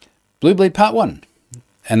 Blue Bleed Part 1.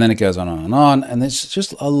 And then it goes on and on, and there's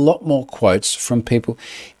just a lot more quotes from people.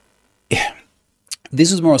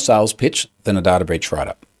 This is more a sales pitch than a data breach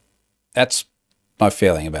write-up. That's my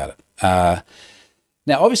feeling about it. Now,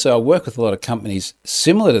 obviously, I work with a lot of companies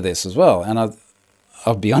similar to this as well, and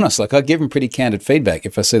I'll be honest, I give them pretty candid feedback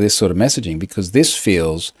if I see this sort of messaging, because this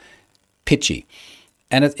feels pitchy.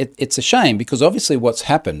 And it's a shame, because obviously what's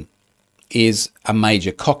happened is a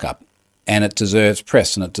major cock-up, and it deserves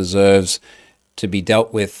press, and it deserves to be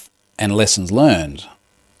dealt with and lessons learned.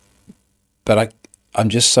 But I'm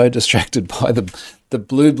just so distracted by the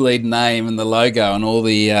Blue Bleed name and the logo and all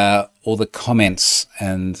the comments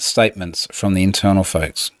and statements from the internal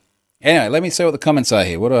folks. Anyway, let me see what the comments are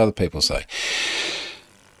here. What do other people say?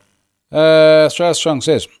 Australia Strong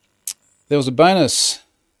says, there was a bonus.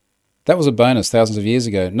 That was a bonus thousands of years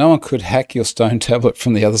ago. No one could hack your stone tablet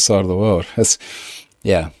from the other side of the world.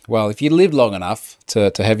 Yeah, well, if you lived long enough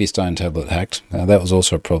to have your stone tablet hacked, that was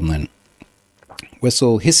also a problem then.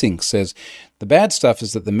 Wessel Hissing says, the bad stuff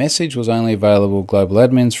is that the message was only available global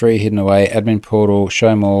admins, free, hidden away, admin portal,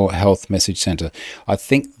 show more, health, message center. I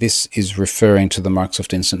think this is referring to the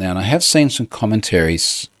Microsoft incident now, and I have seen some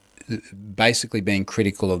commentaries basically being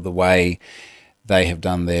critical of the way they have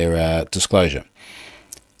done their disclosure.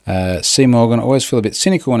 C. Morgan, always feel a bit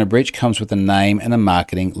cynical when a breach comes with a name and a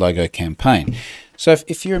marketing logo campaign. So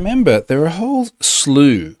if you remember, there are a whole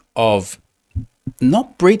slew of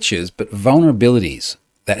not breaches, but vulnerabilities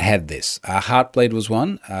that had this. Heartbleed was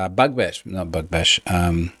one. Bugbash, not Bugbash.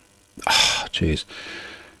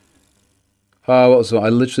 What was it? I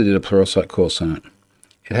literally did a Pluralsight course on it.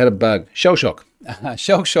 It had a bug. Shell Shock.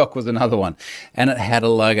 Shell Shock was another one, and it had a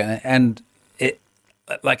logo. And it,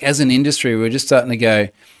 like as an industry, we're just starting to go,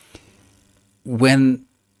 when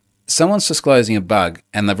someone's disclosing a bug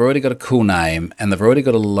and they've already got a cool name and they've already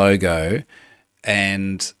got a logo,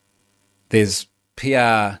 and there's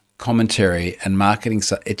PR commentary and marketing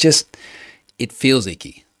stuff, it feels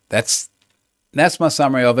icky. That's my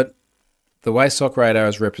summary of it. The way SockRadar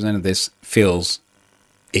has represented this feels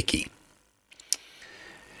icky.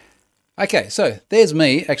 Okay, so there's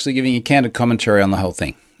me actually giving you candid commentary on the whole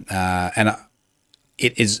thing.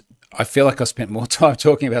 I feel like I spent more time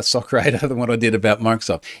talking about SockRadar than what I did about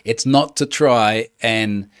Microsoft. It's not to try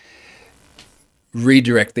and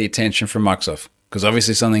redirect the attention from Microsoft, because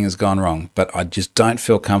obviously something has gone wrong, but I just don't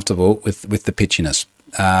feel comfortable with the pitchiness.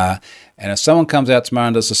 And if someone comes out tomorrow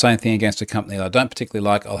and does the same thing against a company that I don't particularly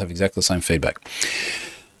like, I'll have exactly the same feedback.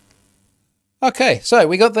 Okay, so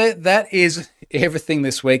we got that. That is everything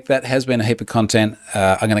this week. That has been a heap of content.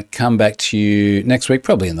 I'm going to come back to you next week,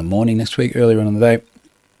 probably in the morning next week, earlier on in the day,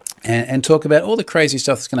 and talk about all the crazy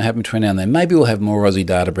stuff that's going to happen between now and then. Maybe we'll have more Aussie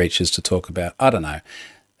data breaches to talk about. I don't know.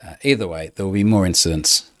 Either way, there will be more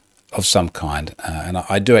incidents of some kind. And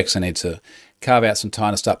I do actually need to carve out some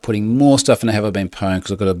time to start putting more stuff in the Have I Been Pwned,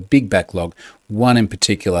 because I've got a big backlog. One in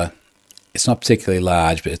particular, it's not particularly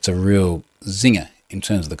large, but it's a real zinger in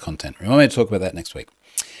terms of the content. Remember me to talk about that next week.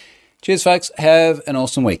 Cheers, folks. Have an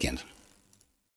awesome weekend.